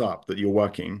number goes up that you're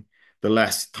working, the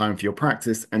less time for your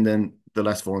practice, and then the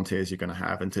less volunteers you're going to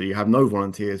have until you have no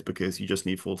volunteers because you just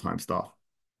need full-time staff.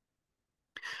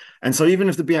 And so even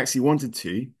if the BAcC wanted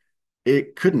to,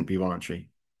 it couldn't be voluntary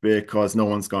because no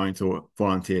one's going to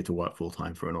volunteer to work full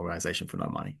time for an organization for no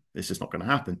money. It's just not going to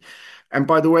happen. And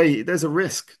by the way, there's a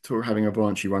risk to having a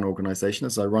voluntary run organization,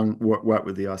 as I work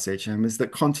with the RCHM, is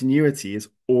that continuity is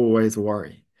always a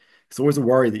worry. It's always a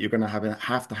worry that you're going to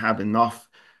have to have enough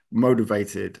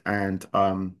motivated and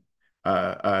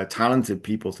talented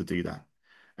people to do that.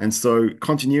 And so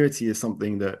continuity is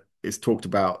something that is talked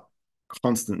about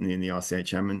constantly in the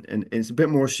RCHM, and it's a bit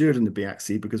more assured in the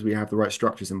BAcC because we have the right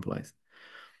structures in place.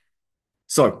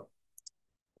 So,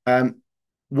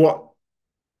 what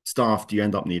staff do you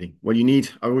end up needing? Well, I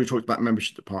already talked about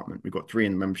membership department. We've got three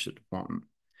in the membership department.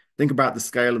 Think about the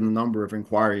scale and the number of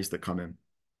inquiries that come in.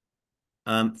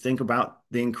 Think about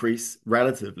the increase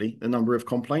relatively, the number of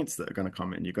complaints that are going to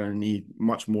come in. You're going to need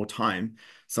much more time,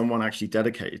 someone actually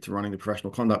dedicated to running the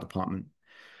professional conduct department.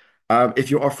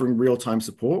 If you're offering real-time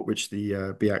support, which the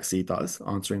BAcC does,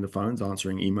 answering the phones,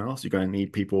 answering emails, you're going to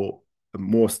need people,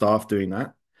 more staff doing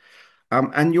that.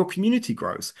 And your community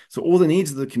grows. So all the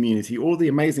needs of the community, all the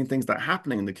amazing things that are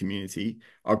happening in the community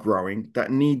are growing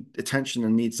that need attention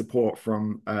and need support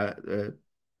from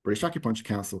British Acupuncture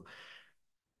Council.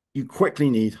 You quickly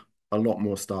need a lot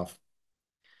more staff.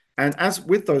 And as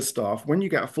with those staff, when you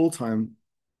get a full-time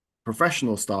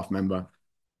professional staff member,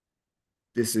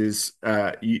 this is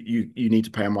you need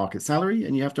to pay a market salary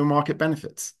and you have to market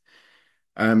benefits.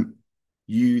 Um,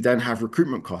 you then have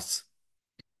recruitment costs.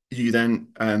 You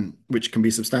then which can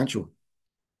be substantial.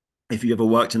 If you ever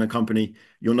worked in a company,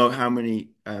 you'll know how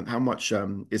much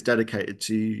is dedicated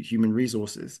to human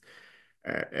resources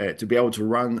to be able to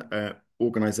run an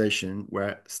organization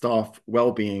where staff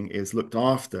well-being is looked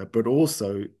after, but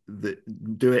also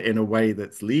do it in a way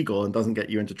that's legal and doesn't get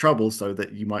you into trouble so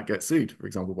that you might get sued, for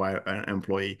example, by an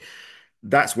employee.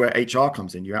 That's where HR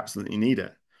comes in. You absolutely need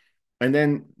it. And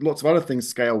then lots of other things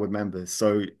scale with members.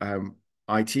 So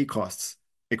IT costs,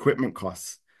 equipment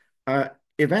costs, uh,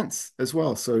 events as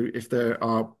well. So if there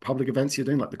are public events you're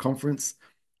doing, like the conference,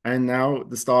 and now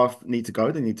the staff need to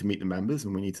go, they need to meet the members,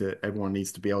 and everyone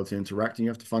needs to be able to interact, and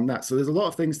you have to fund that. So there's a lot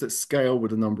of things that scale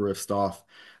with the number of staff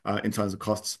in terms of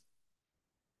costs.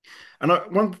 And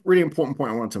one really important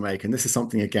point I want to make, and this is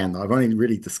something again that I've only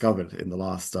really discovered in the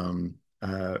last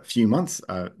few months,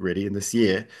 really in this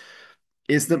year,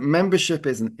 is that membership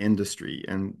is an industry.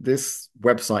 And this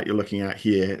website you're looking at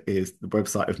here is the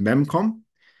website of MEMCOM,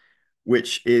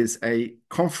 which is a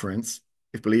conference,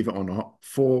 if believe it or not,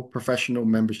 for professional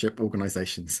membership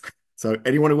organizations. So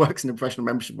anyone who works in a professional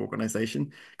membership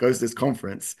organization goes to this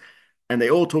conference and they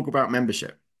all talk about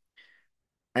membership.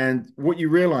 And what you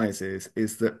realize is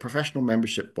that professional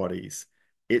membership bodies,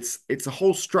 it's a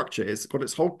whole structure. It's got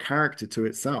its whole character to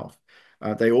itself.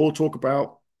 They all talk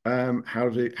about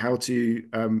how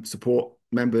to support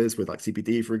members with like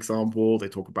CPD, for example. They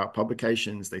talk about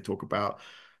publications. They talk about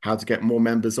how to get more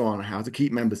members on, how to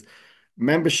keep members.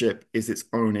 Membership is its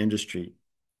own industry.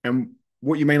 And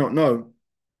what you may not know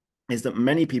is that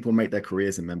many people make their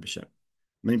careers in membership.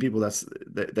 Many people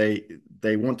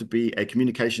they want to be a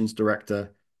communications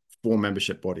director for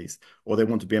membership bodies, or they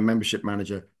want to be a membership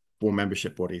manager for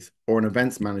membership bodies, or an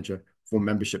events manager for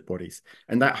membership bodies.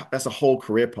 And that's a whole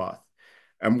career path.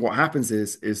 And what happens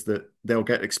is that they'll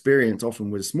get experience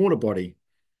often with a smaller body.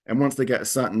 And once they get a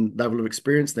certain level of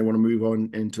experience, they want to move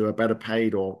on into a better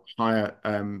paid or higher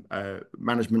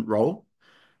management role.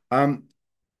 Um,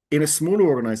 in a smaller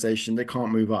organization, they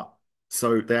can't move up.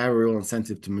 So they have a real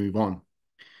incentive to move on,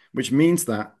 which means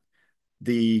that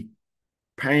the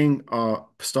paying our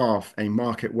staff a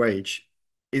market wage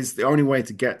is the only way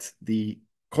to get the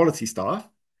quality staff,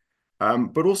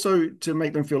 but also to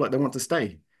make them feel like they want to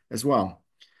stay as well.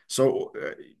 So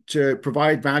to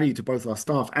provide value to both our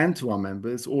staff and to our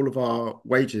members, all of our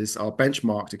wages are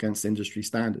benchmarked against industry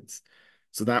standards.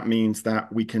 So that means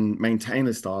that we can maintain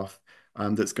a staff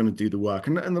that's going to do the work.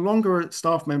 And the longer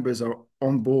staff members are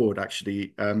on board,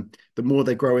 actually, the more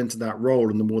they grow into that role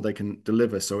and the more they can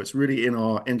deliver. So it's really in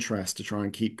our interest to try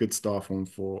and keep good staff on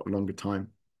for a longer time.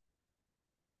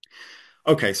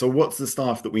 Okay, so what's the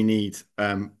staff that we need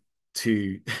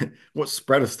to, what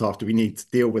spread of staff do we need to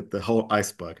deal with the whole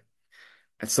iceberg?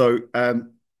 And so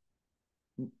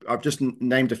I've just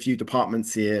named a few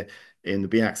departments here in the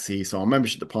BAcC. So our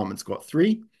membership department's got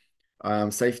three.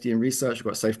 Safety and research, we've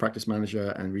got safe practice manager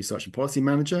and research and policy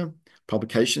manager.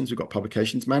 Publications, we've got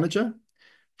publications manager.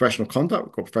 Professional conduct,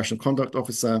 we've got professional conduct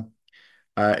officer.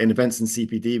 In events and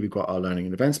CPD, we've got our learning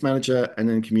and events manager, and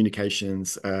then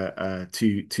communications,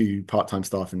 two part-time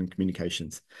staff in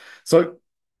communications. So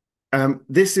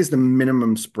this is the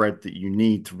minimum spread that you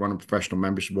need to run a professional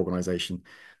membership organization.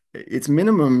 It's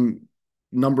minimum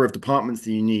number of departments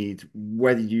that you need,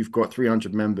 whether you've got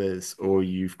 300 members or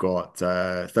you've got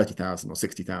 30,000 or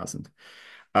 60,000.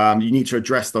 You need to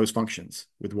address those functions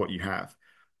with what you have.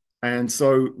 And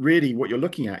so really what you're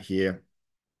looking at here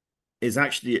is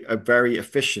actually a very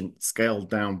efficient, scaled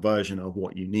down version of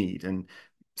what you need. And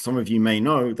some of you may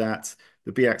know that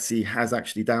the BAcC has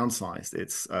actually downsized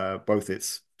its both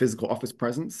its physical office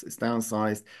presence, its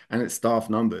downsized, and its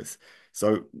staff numbers.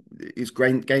 So it's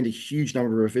gained a huge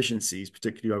number of efficiencies,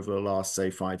 particularly over the last, say,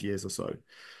 5 years or so.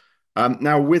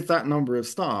 Now, with that number of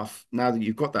staff, now that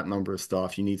you've got that number of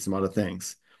staff, you need some other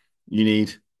things. You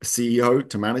need a CEO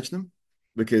to manage them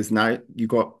because now you've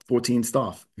got 14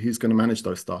 staff. Who's going to manage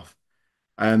those staff?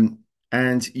 Um,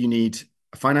 and you need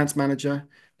a finance manager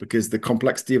because the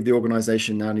complexity of the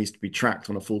organization now needs to be tracked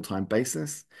on a full-time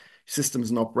basis. Systems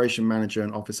and operation manager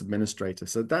and office administrator.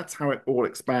 So that's how it all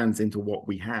expands into what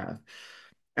we have.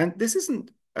 And this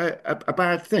isn't a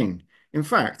bad thing. In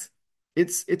fact,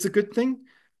 it's a good thing.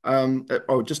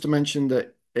 Just to mention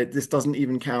that this doesn't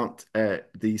even count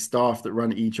the staff that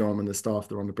run EJOM and the staff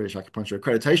that run the British Acupuncture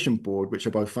Accreditation Board, which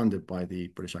are both funded by the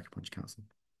British Acupuncture Council.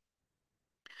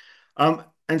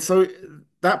 And so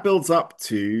that builds up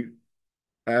to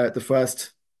the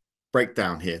first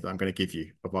breakdown here that I'm going to give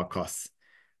you of our costs.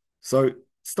 So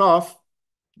staff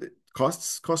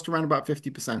costs cost around about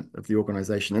 50% of the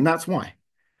organization, and that's why.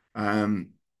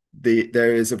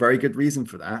 There is a very good reason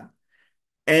for that.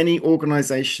 Any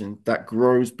organization that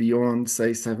grows beyond,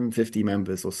 say, 750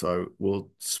 members or so will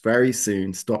very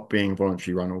soon stop being a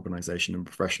voluntary run organization and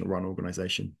professional run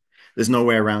organization. There's no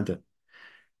way around it.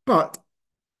 But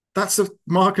that's a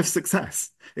mark of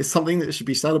success. It's something that should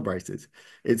be celebrated.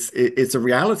 It's a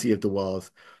reality of the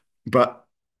world, but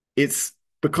it's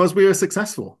because we are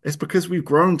successful. It's because we've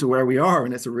grown to where we are,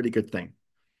 and it's a really good thing.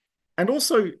 And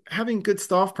also, having good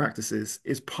staff practices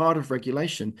is part of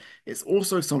regulation. It's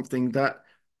also something that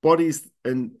bodies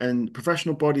and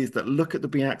professional bodies that look at the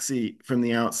BAcC from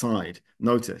the outside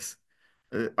notice.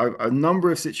 A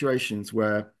number of situations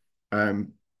where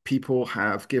people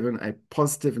have given a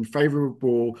positive and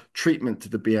favorable treatment to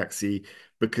the BAcC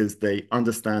because they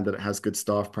understand that it has good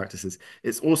staff practices.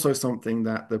 It's also something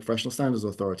that the Professional Standards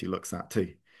Authority looks at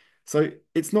too. So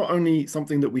it's not only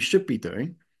something that we should be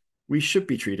doing, we should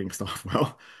be treating staff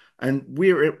well. And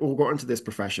we're all got into this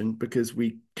profession because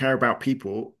we care about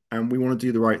people and we want to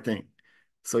do the right thing.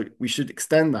 So we should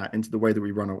extend that into the way that we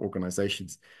run our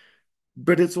organizations.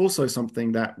 But it's also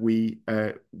something that we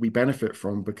benefit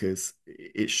from because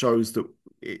it shows that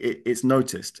it's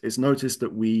noticed. It's noticed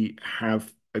that we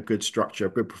have a good structure, a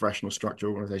good professional structure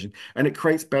organization, and it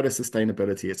creates better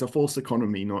sustainability. It's a false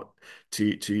economy not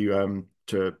to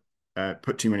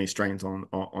put too many strains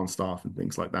on staff and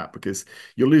things like that because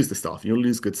you'll lose the staff, you'll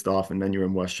lose good staff, and then you're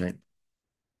in worse shape.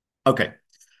 Okay,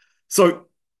 so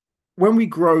when we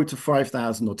grow to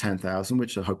 5,000 or 10,000,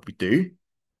 which I hope we do,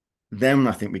 then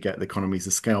I think we get the economies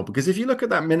of scale. Because if you look at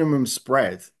that minimum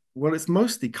spread, well, it's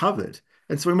mostly covered.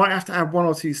 And so we might have to add one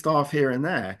or two staff here and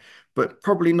there, but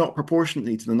probably not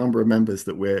proportionately to the number of members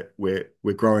that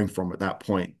we're growing from at that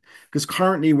point. Because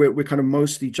currently we're kind of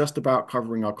mostly just about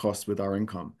covering our costs with our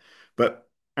income. But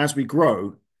as we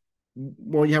grow,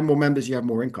 well, you have more members, you have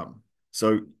more income.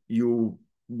 So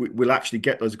we'll actually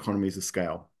get those economies of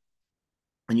scale.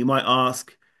 And you might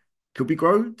ask, could we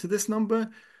grow to this number?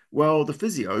 Well, the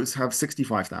physios have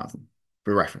 65,000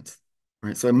 for reference,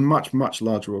 right? So a much, much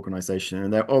larger organization,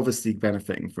 and they're obviously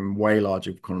benefiting from way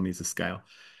larger economies of scale.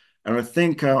 And I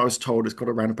think I was told it's got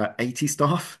around about 80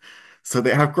 staff. So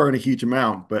they have grown a huge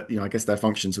amount, but I guess their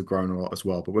functions have grown a lot as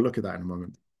well. But we'll look at that in a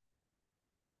moment.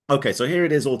 Okay, so here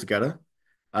it is all together.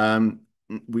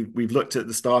 we've looked at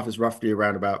the staff as roughly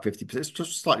around about 50%, it's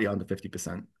just slightly under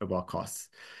 50% of our costs.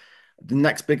 The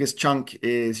next biggest chunk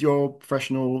is your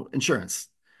professional insurance,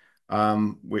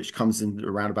 which comes in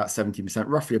around about 70%,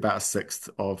 roughly about a sixth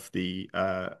of the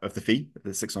fee. The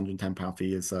 £610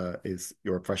 fee is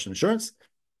your professional insurance.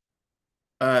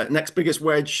 Next biggest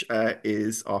wedge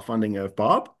is our funding of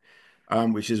BArB,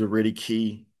 which is a really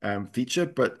key feature.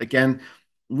 But again,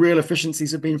 real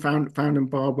efficiencies have been found in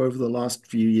BArB over the last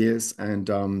few years, and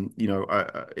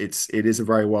it is a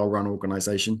very well run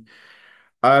organization.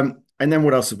 And then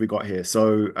what else have we got here?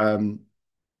 So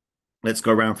let's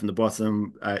go around from the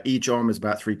bottom. EJOM is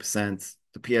about 3%.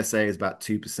 The PSA is about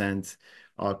 2%.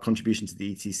 Our contribution to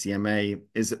the ETCMA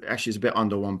is a bit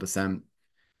under 1%.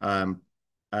 Um,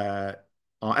 uh,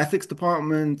 our ethics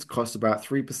department costs about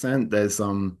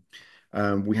 3%.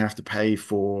 We have to pay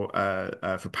for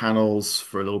panels,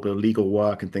 for a little bit of legal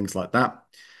work and things like that.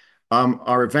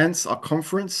 Our events, our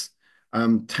conference,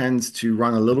 tends to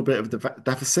run a little bit of the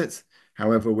deficit.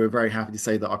 However, we're very happy to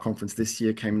say that our conference this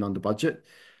year came in under budget.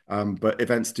 But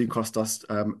events do cost us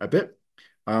a bit.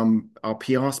 Our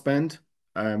PR spend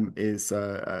is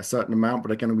a certain amount,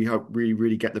 but again, we hope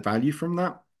really get the value from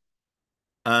that.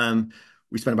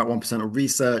 We spend about 1% on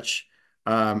research.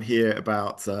 Here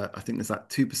about I think there's like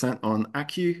 2% on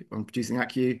BAcC, on producing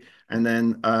BAcC, and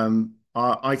then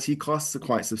our IT costs are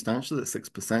quite substantial at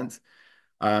 6%.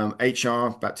 HR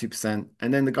about 2%,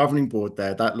 and then the governing board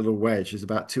there, that little wedge is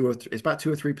about 2 or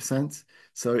 3%.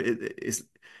 So it's,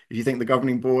 if you think the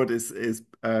governing board is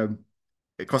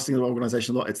costing the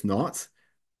organization a lot, it's not,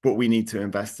 but we need to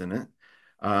invest in it.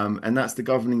 And that's the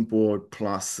governing board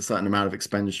plus a certain amount of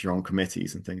expenditure on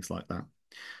committees and things like that.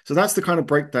 So that's the kind of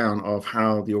breakdown of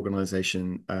how the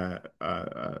organization, how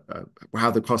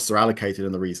the costs are allocated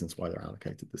and the reasons why they're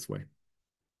allocated this way.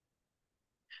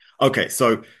 Okay,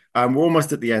 so we're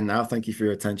almost at the end now. Thank you for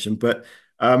your attention. But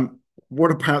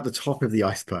what about the top of the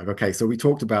iceberg? Okay, so we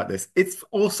talked about this. It's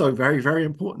also very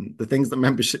important. The things that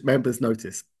members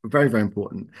notice, very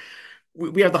important.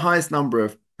 We have the highest number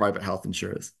of private health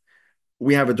insurers.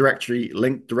 We have a directory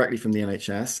linked directly from the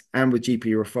NHS and with GP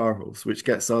referrals, which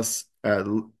gets us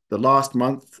the last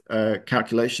month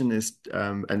calculation is,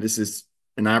 and this is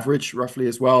an average roughly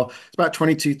as well, it's about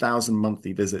 22,000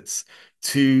 monthly visits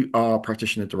to our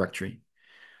practitioner directory.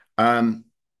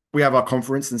 We have our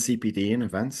conference and CPD and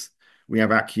events. We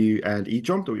have BAcC and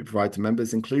EJOM that we provide to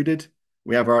members included.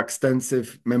 We have our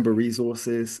extensive member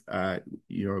resources.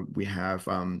 We have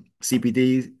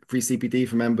CPD, free CPD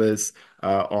for members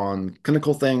on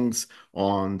clinical things,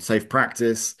 on safe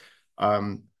practice,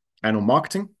 and on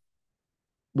marketing.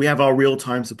 We have our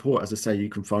real-time support. As I say, you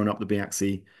can phone up the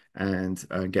BAcC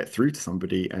and get through to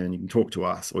somebody, and you can talk to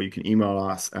us, or you can email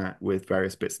us with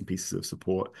various bits and pieces of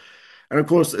support. And of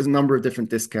course, there's a number of different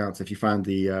discounts if you find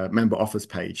the member offers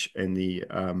page in the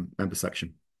member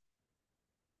section.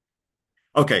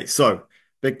 Okay, so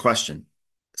big question.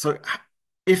 So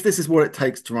if this is what it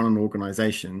takes to run an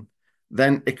organization,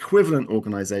 then equivalent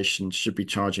organizations should be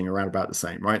charging around about the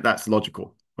same, right? That's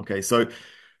logical. Okay, so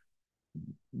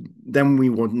then we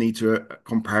would need to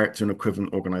compare it to an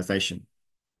equivalent organization.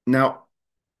 Now,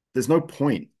 there's no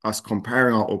point us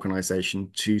comparing our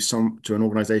organization to an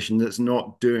organization that's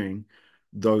not doing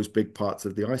those big parts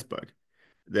of the iceberg.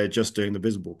 They're just doing the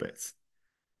visible bits.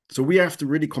 So we have to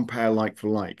really compare like for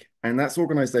like. And that's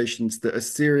organizations that are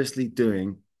seriously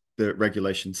doing the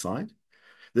regulation side,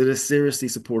 that are seriously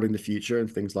supporting the future and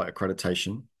things like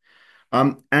accreditation,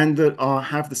 and that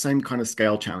have the same kind of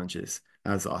scale challenges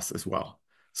as us as well.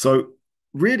 So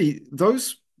really,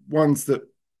 those ones that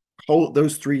hold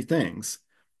those three things,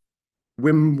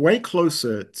 we're way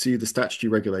closer to the statutory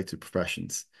regulated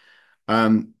professions,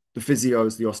 the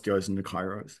physios, the osteos, and the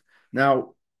chiros.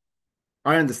 Now,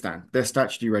 I understand they're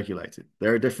statutory regulated.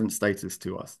 They're a different status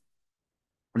to us.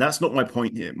 And that's not my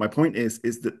point here. My point is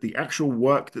that the actual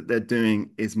work that they're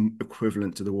doing is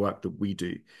equivalent to the work that we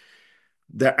do.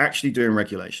 They're actually doing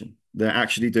regulation. They're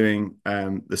actually doing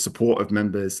the support of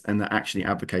members, and they're actually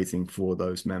advocating for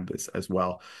those members as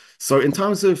well. So in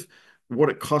terms of what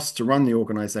it costs to run the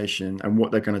organization and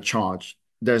what they're going to charge,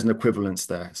 there's an equivalence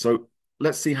there. So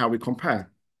let's see how we compare.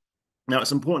 Now,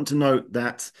 it's important to note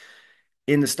that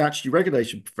in the statutory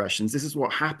regulation professions, this is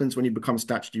what happens when you become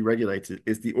statutory regulated,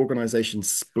 is the organization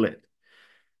split.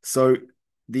 So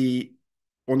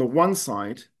on the one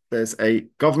side, there's a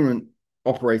government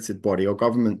operated body or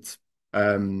government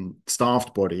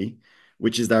staffed body,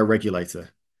 which is their regulator.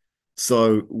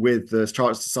 So with the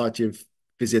Chartered Society of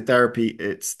Physiotherapy,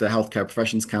 it's the Healthcare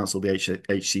Professions Council, the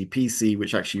HCPC,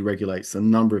 which actually regulates a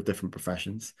number of different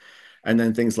professions. And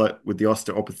then things like with the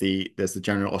osteopathy, there's the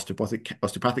General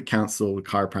Osteopathic Council, the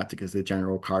chiropractic is the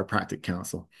General Chiropractic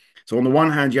Council. So on the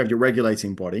one hand, you have your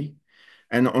regulating body,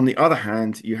 and on the other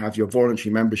hand, you have your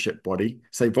voluntary membership body.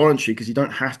 Say voluntary because you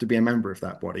don't have to be a member of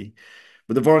that body.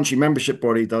 But the voluntary membership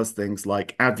body does things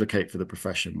like advocate for the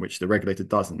profession, which the regulator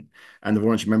doesn't. And the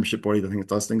voluntary membership body, I think,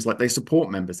 does things like they support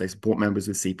members. They support members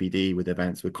with CPD, with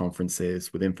events, with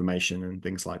conferences, with information and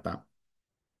things like that.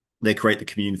 They create the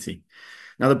community.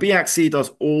 Now, the BAcC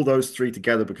does all those three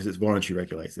together because it's voluntary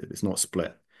regulated. It's not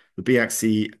split. The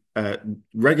BAcC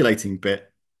regulating bit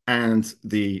and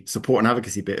the support and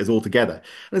advocacy bit is all together. And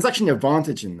there's actually an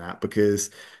advantage in that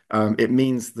because it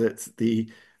means that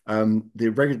the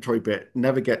regulatory bit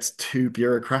never gets too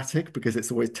bureaucratic because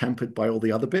it's always tempered by all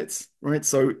the other bits, right?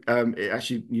 So it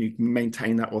actually you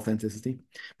maintain that authenticity.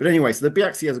 But anyway, so the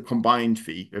BAcC has a combined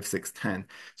fee of 610.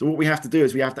 So what we have to do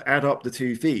is we have to add up the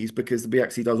two fees because the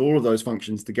BAcC does all of those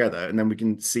functions together, and then we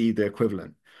can see the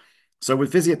equivalent. So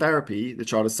with physiotherapy, the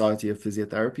Chartered Society of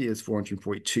Physiotherapy is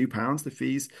 £442, the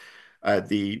fees.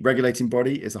 The regulating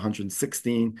body is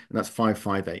 116, and that's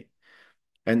 558.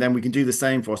 And then we can do the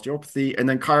same for osteopathy. And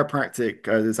then chiropractic,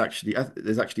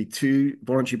 there's actually two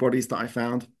voluntary bodies that I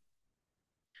found.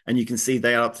 And you can see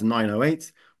they are up to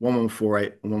 908,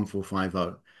 1148, and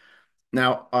 1450.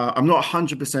 Now, I'm not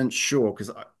 100% sure because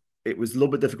it was a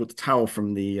little bit difficult to tell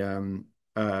from the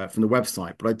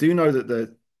website, but I do know that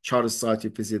the Chartered Society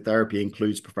of Physiotherapy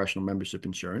includes professional membership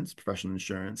insurance, professional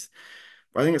insurance.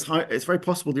 But I think it's very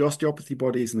possible the osteopathy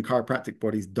bodies and the chiropractic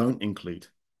bodies don't include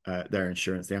their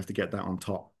insurance. They have to get that on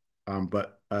top.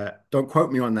 But don't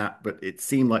quote me on that, but it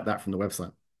seemed like that from the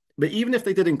website. But even if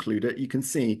they did include it, you can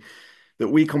see that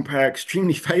we compare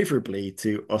extremely favorably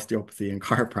to osteopathy and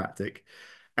chiropractic.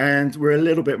 And we're a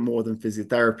little bit more than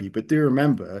physiotherapy. But do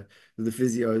remember that the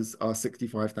physios are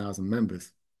 65,000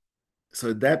 members.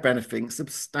 So they're benefiting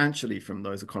substantially from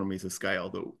those economies of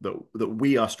scale that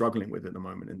we are struggling with at the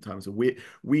moment in terms of we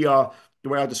are the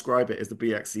way I describe it is the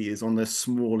BAcC is on the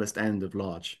smallest end of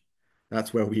large.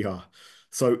 That's where we are.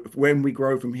 So when we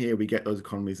grow from here, we get those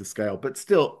economies of scale. But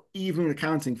still, even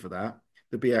accounting for that,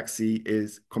 the BAcC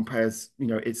is compares,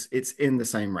 it's in the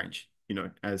same range,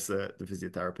 as the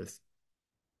physiotherapist.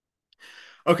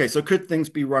 Okay, so could things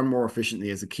be run more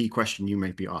efficiently is a key question you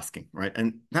may be asking, right?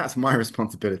 And that's my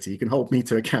responsibility. You can hold me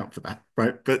to account for that,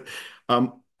 right? But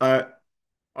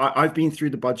I've been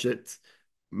through the budget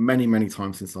many, many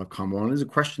times since I've come on. It's a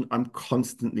question I'm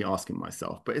constantly asking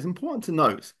myself. But it's important to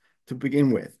note, to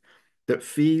begin with, that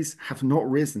fees have not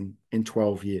risen in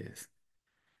 12 years.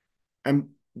 And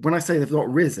when I say they've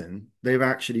not risen, they've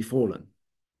actually fallen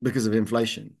because of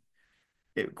inflation.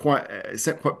 Put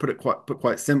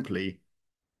quite simply,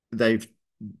 they've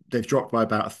they've dropped by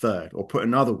about a third, or put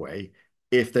another way,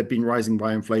 if they've been rising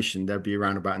by inflation, they'd be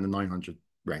around about in the 900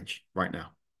 range right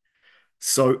now.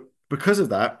 So because of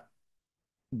that,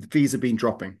 the fees have been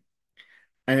dropping.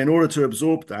 And in order to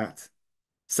absorb that,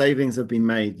 savings have been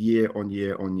made year on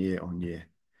year on year on year.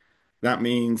 That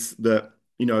means that,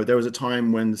 there was a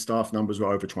time when the staff numbers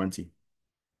were over 20.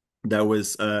 There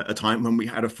was a time when we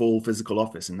had a full physical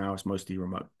office, and now it's mostly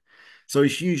remote. So a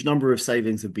huge number of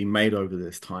savings have been made over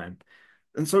this time.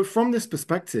 And so from this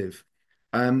perspective,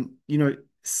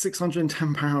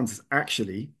 £610 is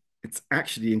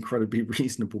actually incredibly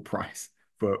reasonable price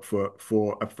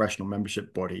for a professional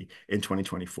membership body in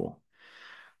 2024.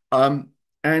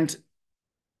 And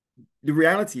the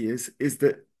reality is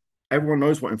that everyone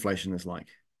knows what inflation is like.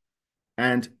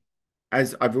 And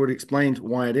as I've already explained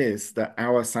why it is that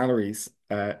our salaries,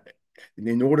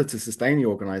 in order to sustain the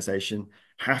organization,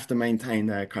 have to maintain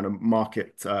their kind of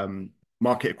market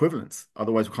equivalence.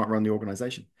 Otherwise, we can't run the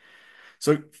organization.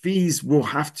 So fees will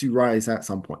have to rise at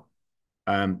some point.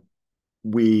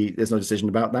 There's no decision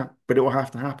about that, but it will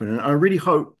have to happen. And I really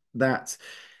hope that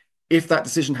if that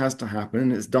decision has to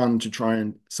happen, it's done to try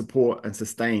and support and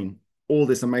sustain all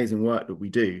this amazing work that we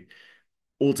do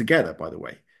all together, by the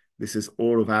way. This is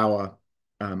all of our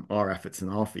efforts and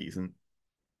our fees. And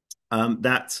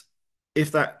that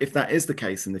if that is the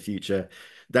case in the future,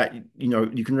 that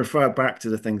you can refer back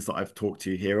to the things that I've talked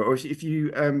to here, or if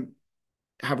you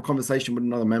have a conversation with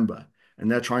another member and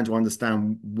they're trying to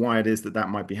understand why it is that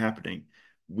might be happening,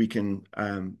 we can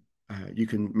you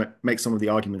can make some of the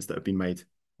arguments that have been made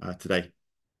today.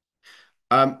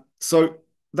 So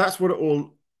that's what it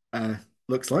all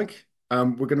looks like.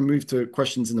 We're going to move to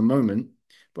questions in a moment,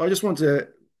 but I just want to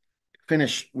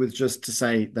finish with just to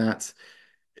say that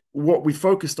what we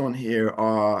focused on here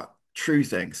are true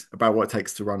things about what it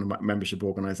takes to run a membership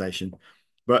organization.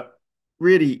 But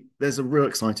really, there's a real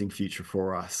exciting future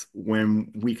for us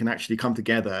when we can actually come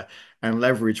together and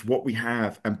leverage what we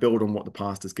have and build on what the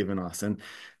past has given us. And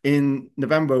in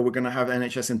November, we're going to have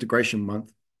NHS Integration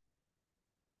Month,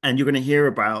 and you're going to hear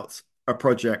about a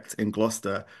project in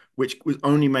Gloucester, which was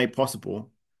only made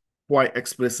possible quite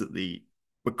explicitly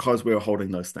because we're holding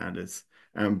those standards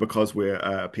and because we're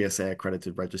a PSA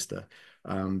accredited register.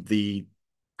 The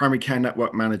primary care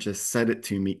network manager said it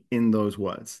to me in those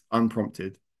words,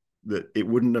 unprompted, that it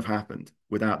wouldn't have happened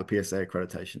without the PSA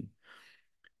accreditation.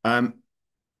 Um,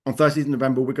 on 30th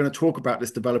November, we're going to talk about this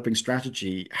developing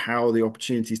strategy, how the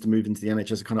opportunities to move into the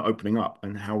NHS are kind of opening up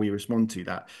and how we respond to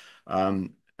that.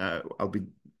 I'll be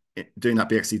doing that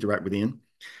BAcC Direct with Ian.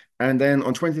 And then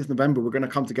on 20th November, we're going to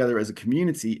come together as a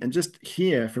community and just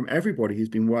hear from everybody who's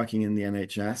been working in the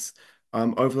NHS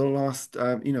over the last,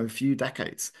 few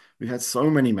decades. We've had so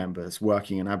many members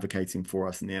working and advocating for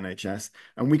us in the NHS,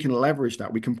 and we can leverage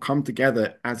that. We can come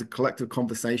together as a collective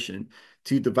conversation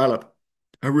to develop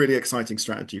a really exciting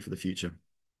strategy for the future.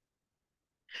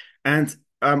 And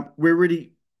we're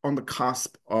really on the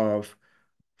cusp of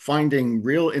finding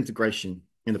real integration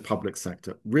in the public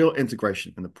sector, real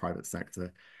integration in the private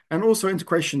sector, and also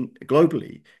integration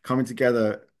globally, coming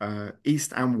together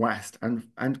East and West,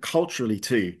 and culturally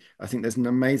too. I think there's an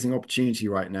amazing opportunity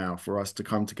right now for us to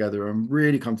come together and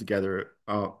really come together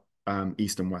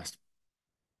East and West,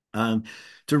 um,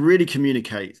 to really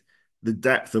communicate the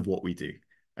depth of what we do.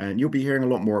 And you'll be hearing a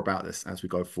lot more about this as we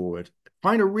go forward.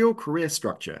 Find a real career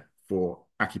structure for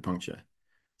acupuncture,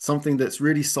 something that's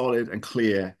really solid and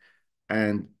clear,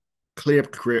 and clear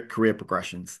career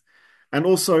progressions, and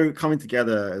also coming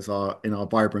together as our in our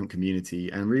vibrant community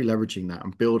and really leveraging that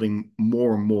and building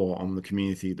more and more on the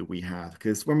community that we have.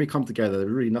 Because when we come together, there's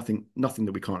really nothing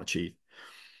that we can't achieve.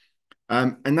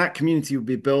 And that community will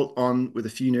be built on with a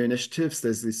few new initiatives.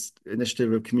 There's this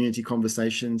initiative of community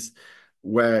conversations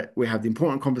where we have the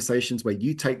important conversations where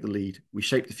you take the lead, we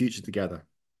shape the future together.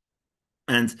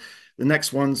 And the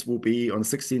next ones will be on the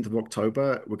 16th of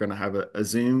October. We're going to have a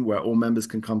Zoom where all members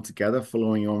can come together,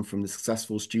 following on from the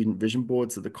successful student vision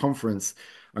boards at the conference.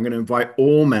 I'm going to invite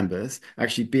all members,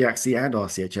 actually BAcC and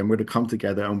RCHM, we're going to come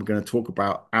together and we're going to talk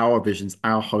about our visions,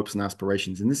 our hopes and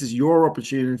aspirations. And this is your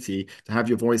opportunity to have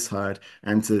your voice heard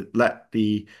and to let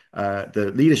the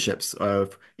leaderships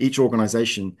of each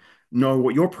organization know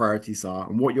what your priorities are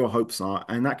and what your hopes are,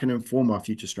 and that can inform our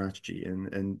future strategy.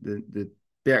 And the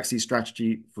BAcC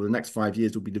strategy for the next 5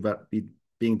 years will be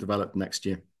being developed next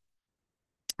year.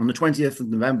 On the 20th of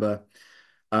November,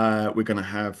 we're going to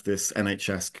have this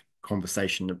NHS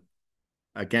conversation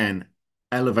again,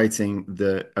 elevating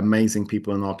the amazing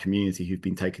people in our community who've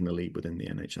been taking the lead within the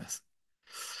NHS.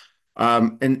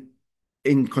 And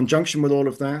in conjunction with all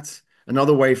of that,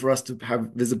 another way for us to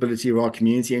have visibility of our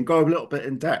community and go a little bit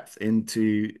in depth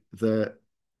into the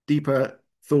deeper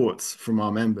thoughts from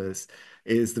our members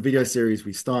is the video series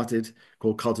we started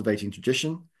called Cultivating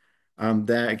Tradition.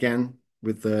 There again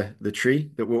with the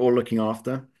tree that we're all looking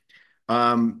after.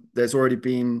 There's already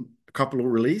been a couple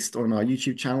released on our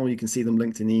YouTube channel. You can see them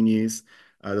linked in e-news.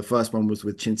 The first one was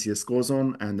with Cinzia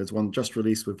Scorzon, and there's one just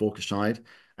released with Volker Scheid,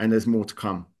 and there's more to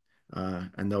come,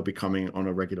 and they'll be coming on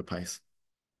a regular pace.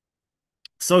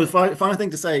 So the final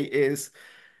thing to say is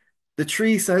the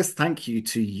tree says thank you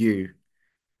to you,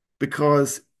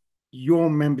 because your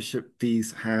membership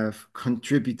fees have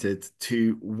contributed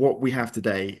to what we have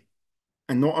today,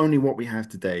 and not only what we have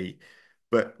today,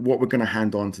 but what we're going to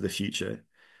hand on to the future.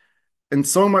 And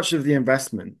so much of the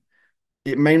investment,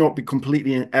 it may not be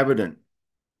completely evident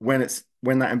when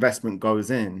that investment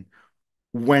goes in,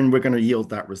 when we're going to yield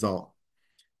that result.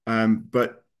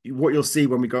 But what you'll see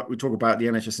when we talk about the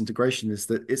NHS integration is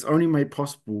that it's only made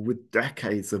possible with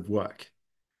decades of work,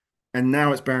 and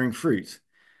now it's bearing fruit.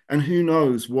 And who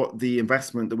knows what the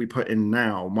investment that we put in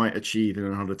now might achieve in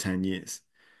another 10 years.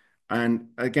 And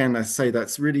again, I say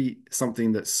that's really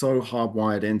something that's so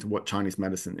hardwired into what Chinese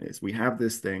medicine is. We have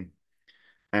this thing,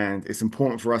 and it's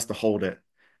important for us to hold it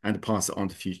and to pass it on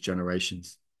to future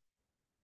generations.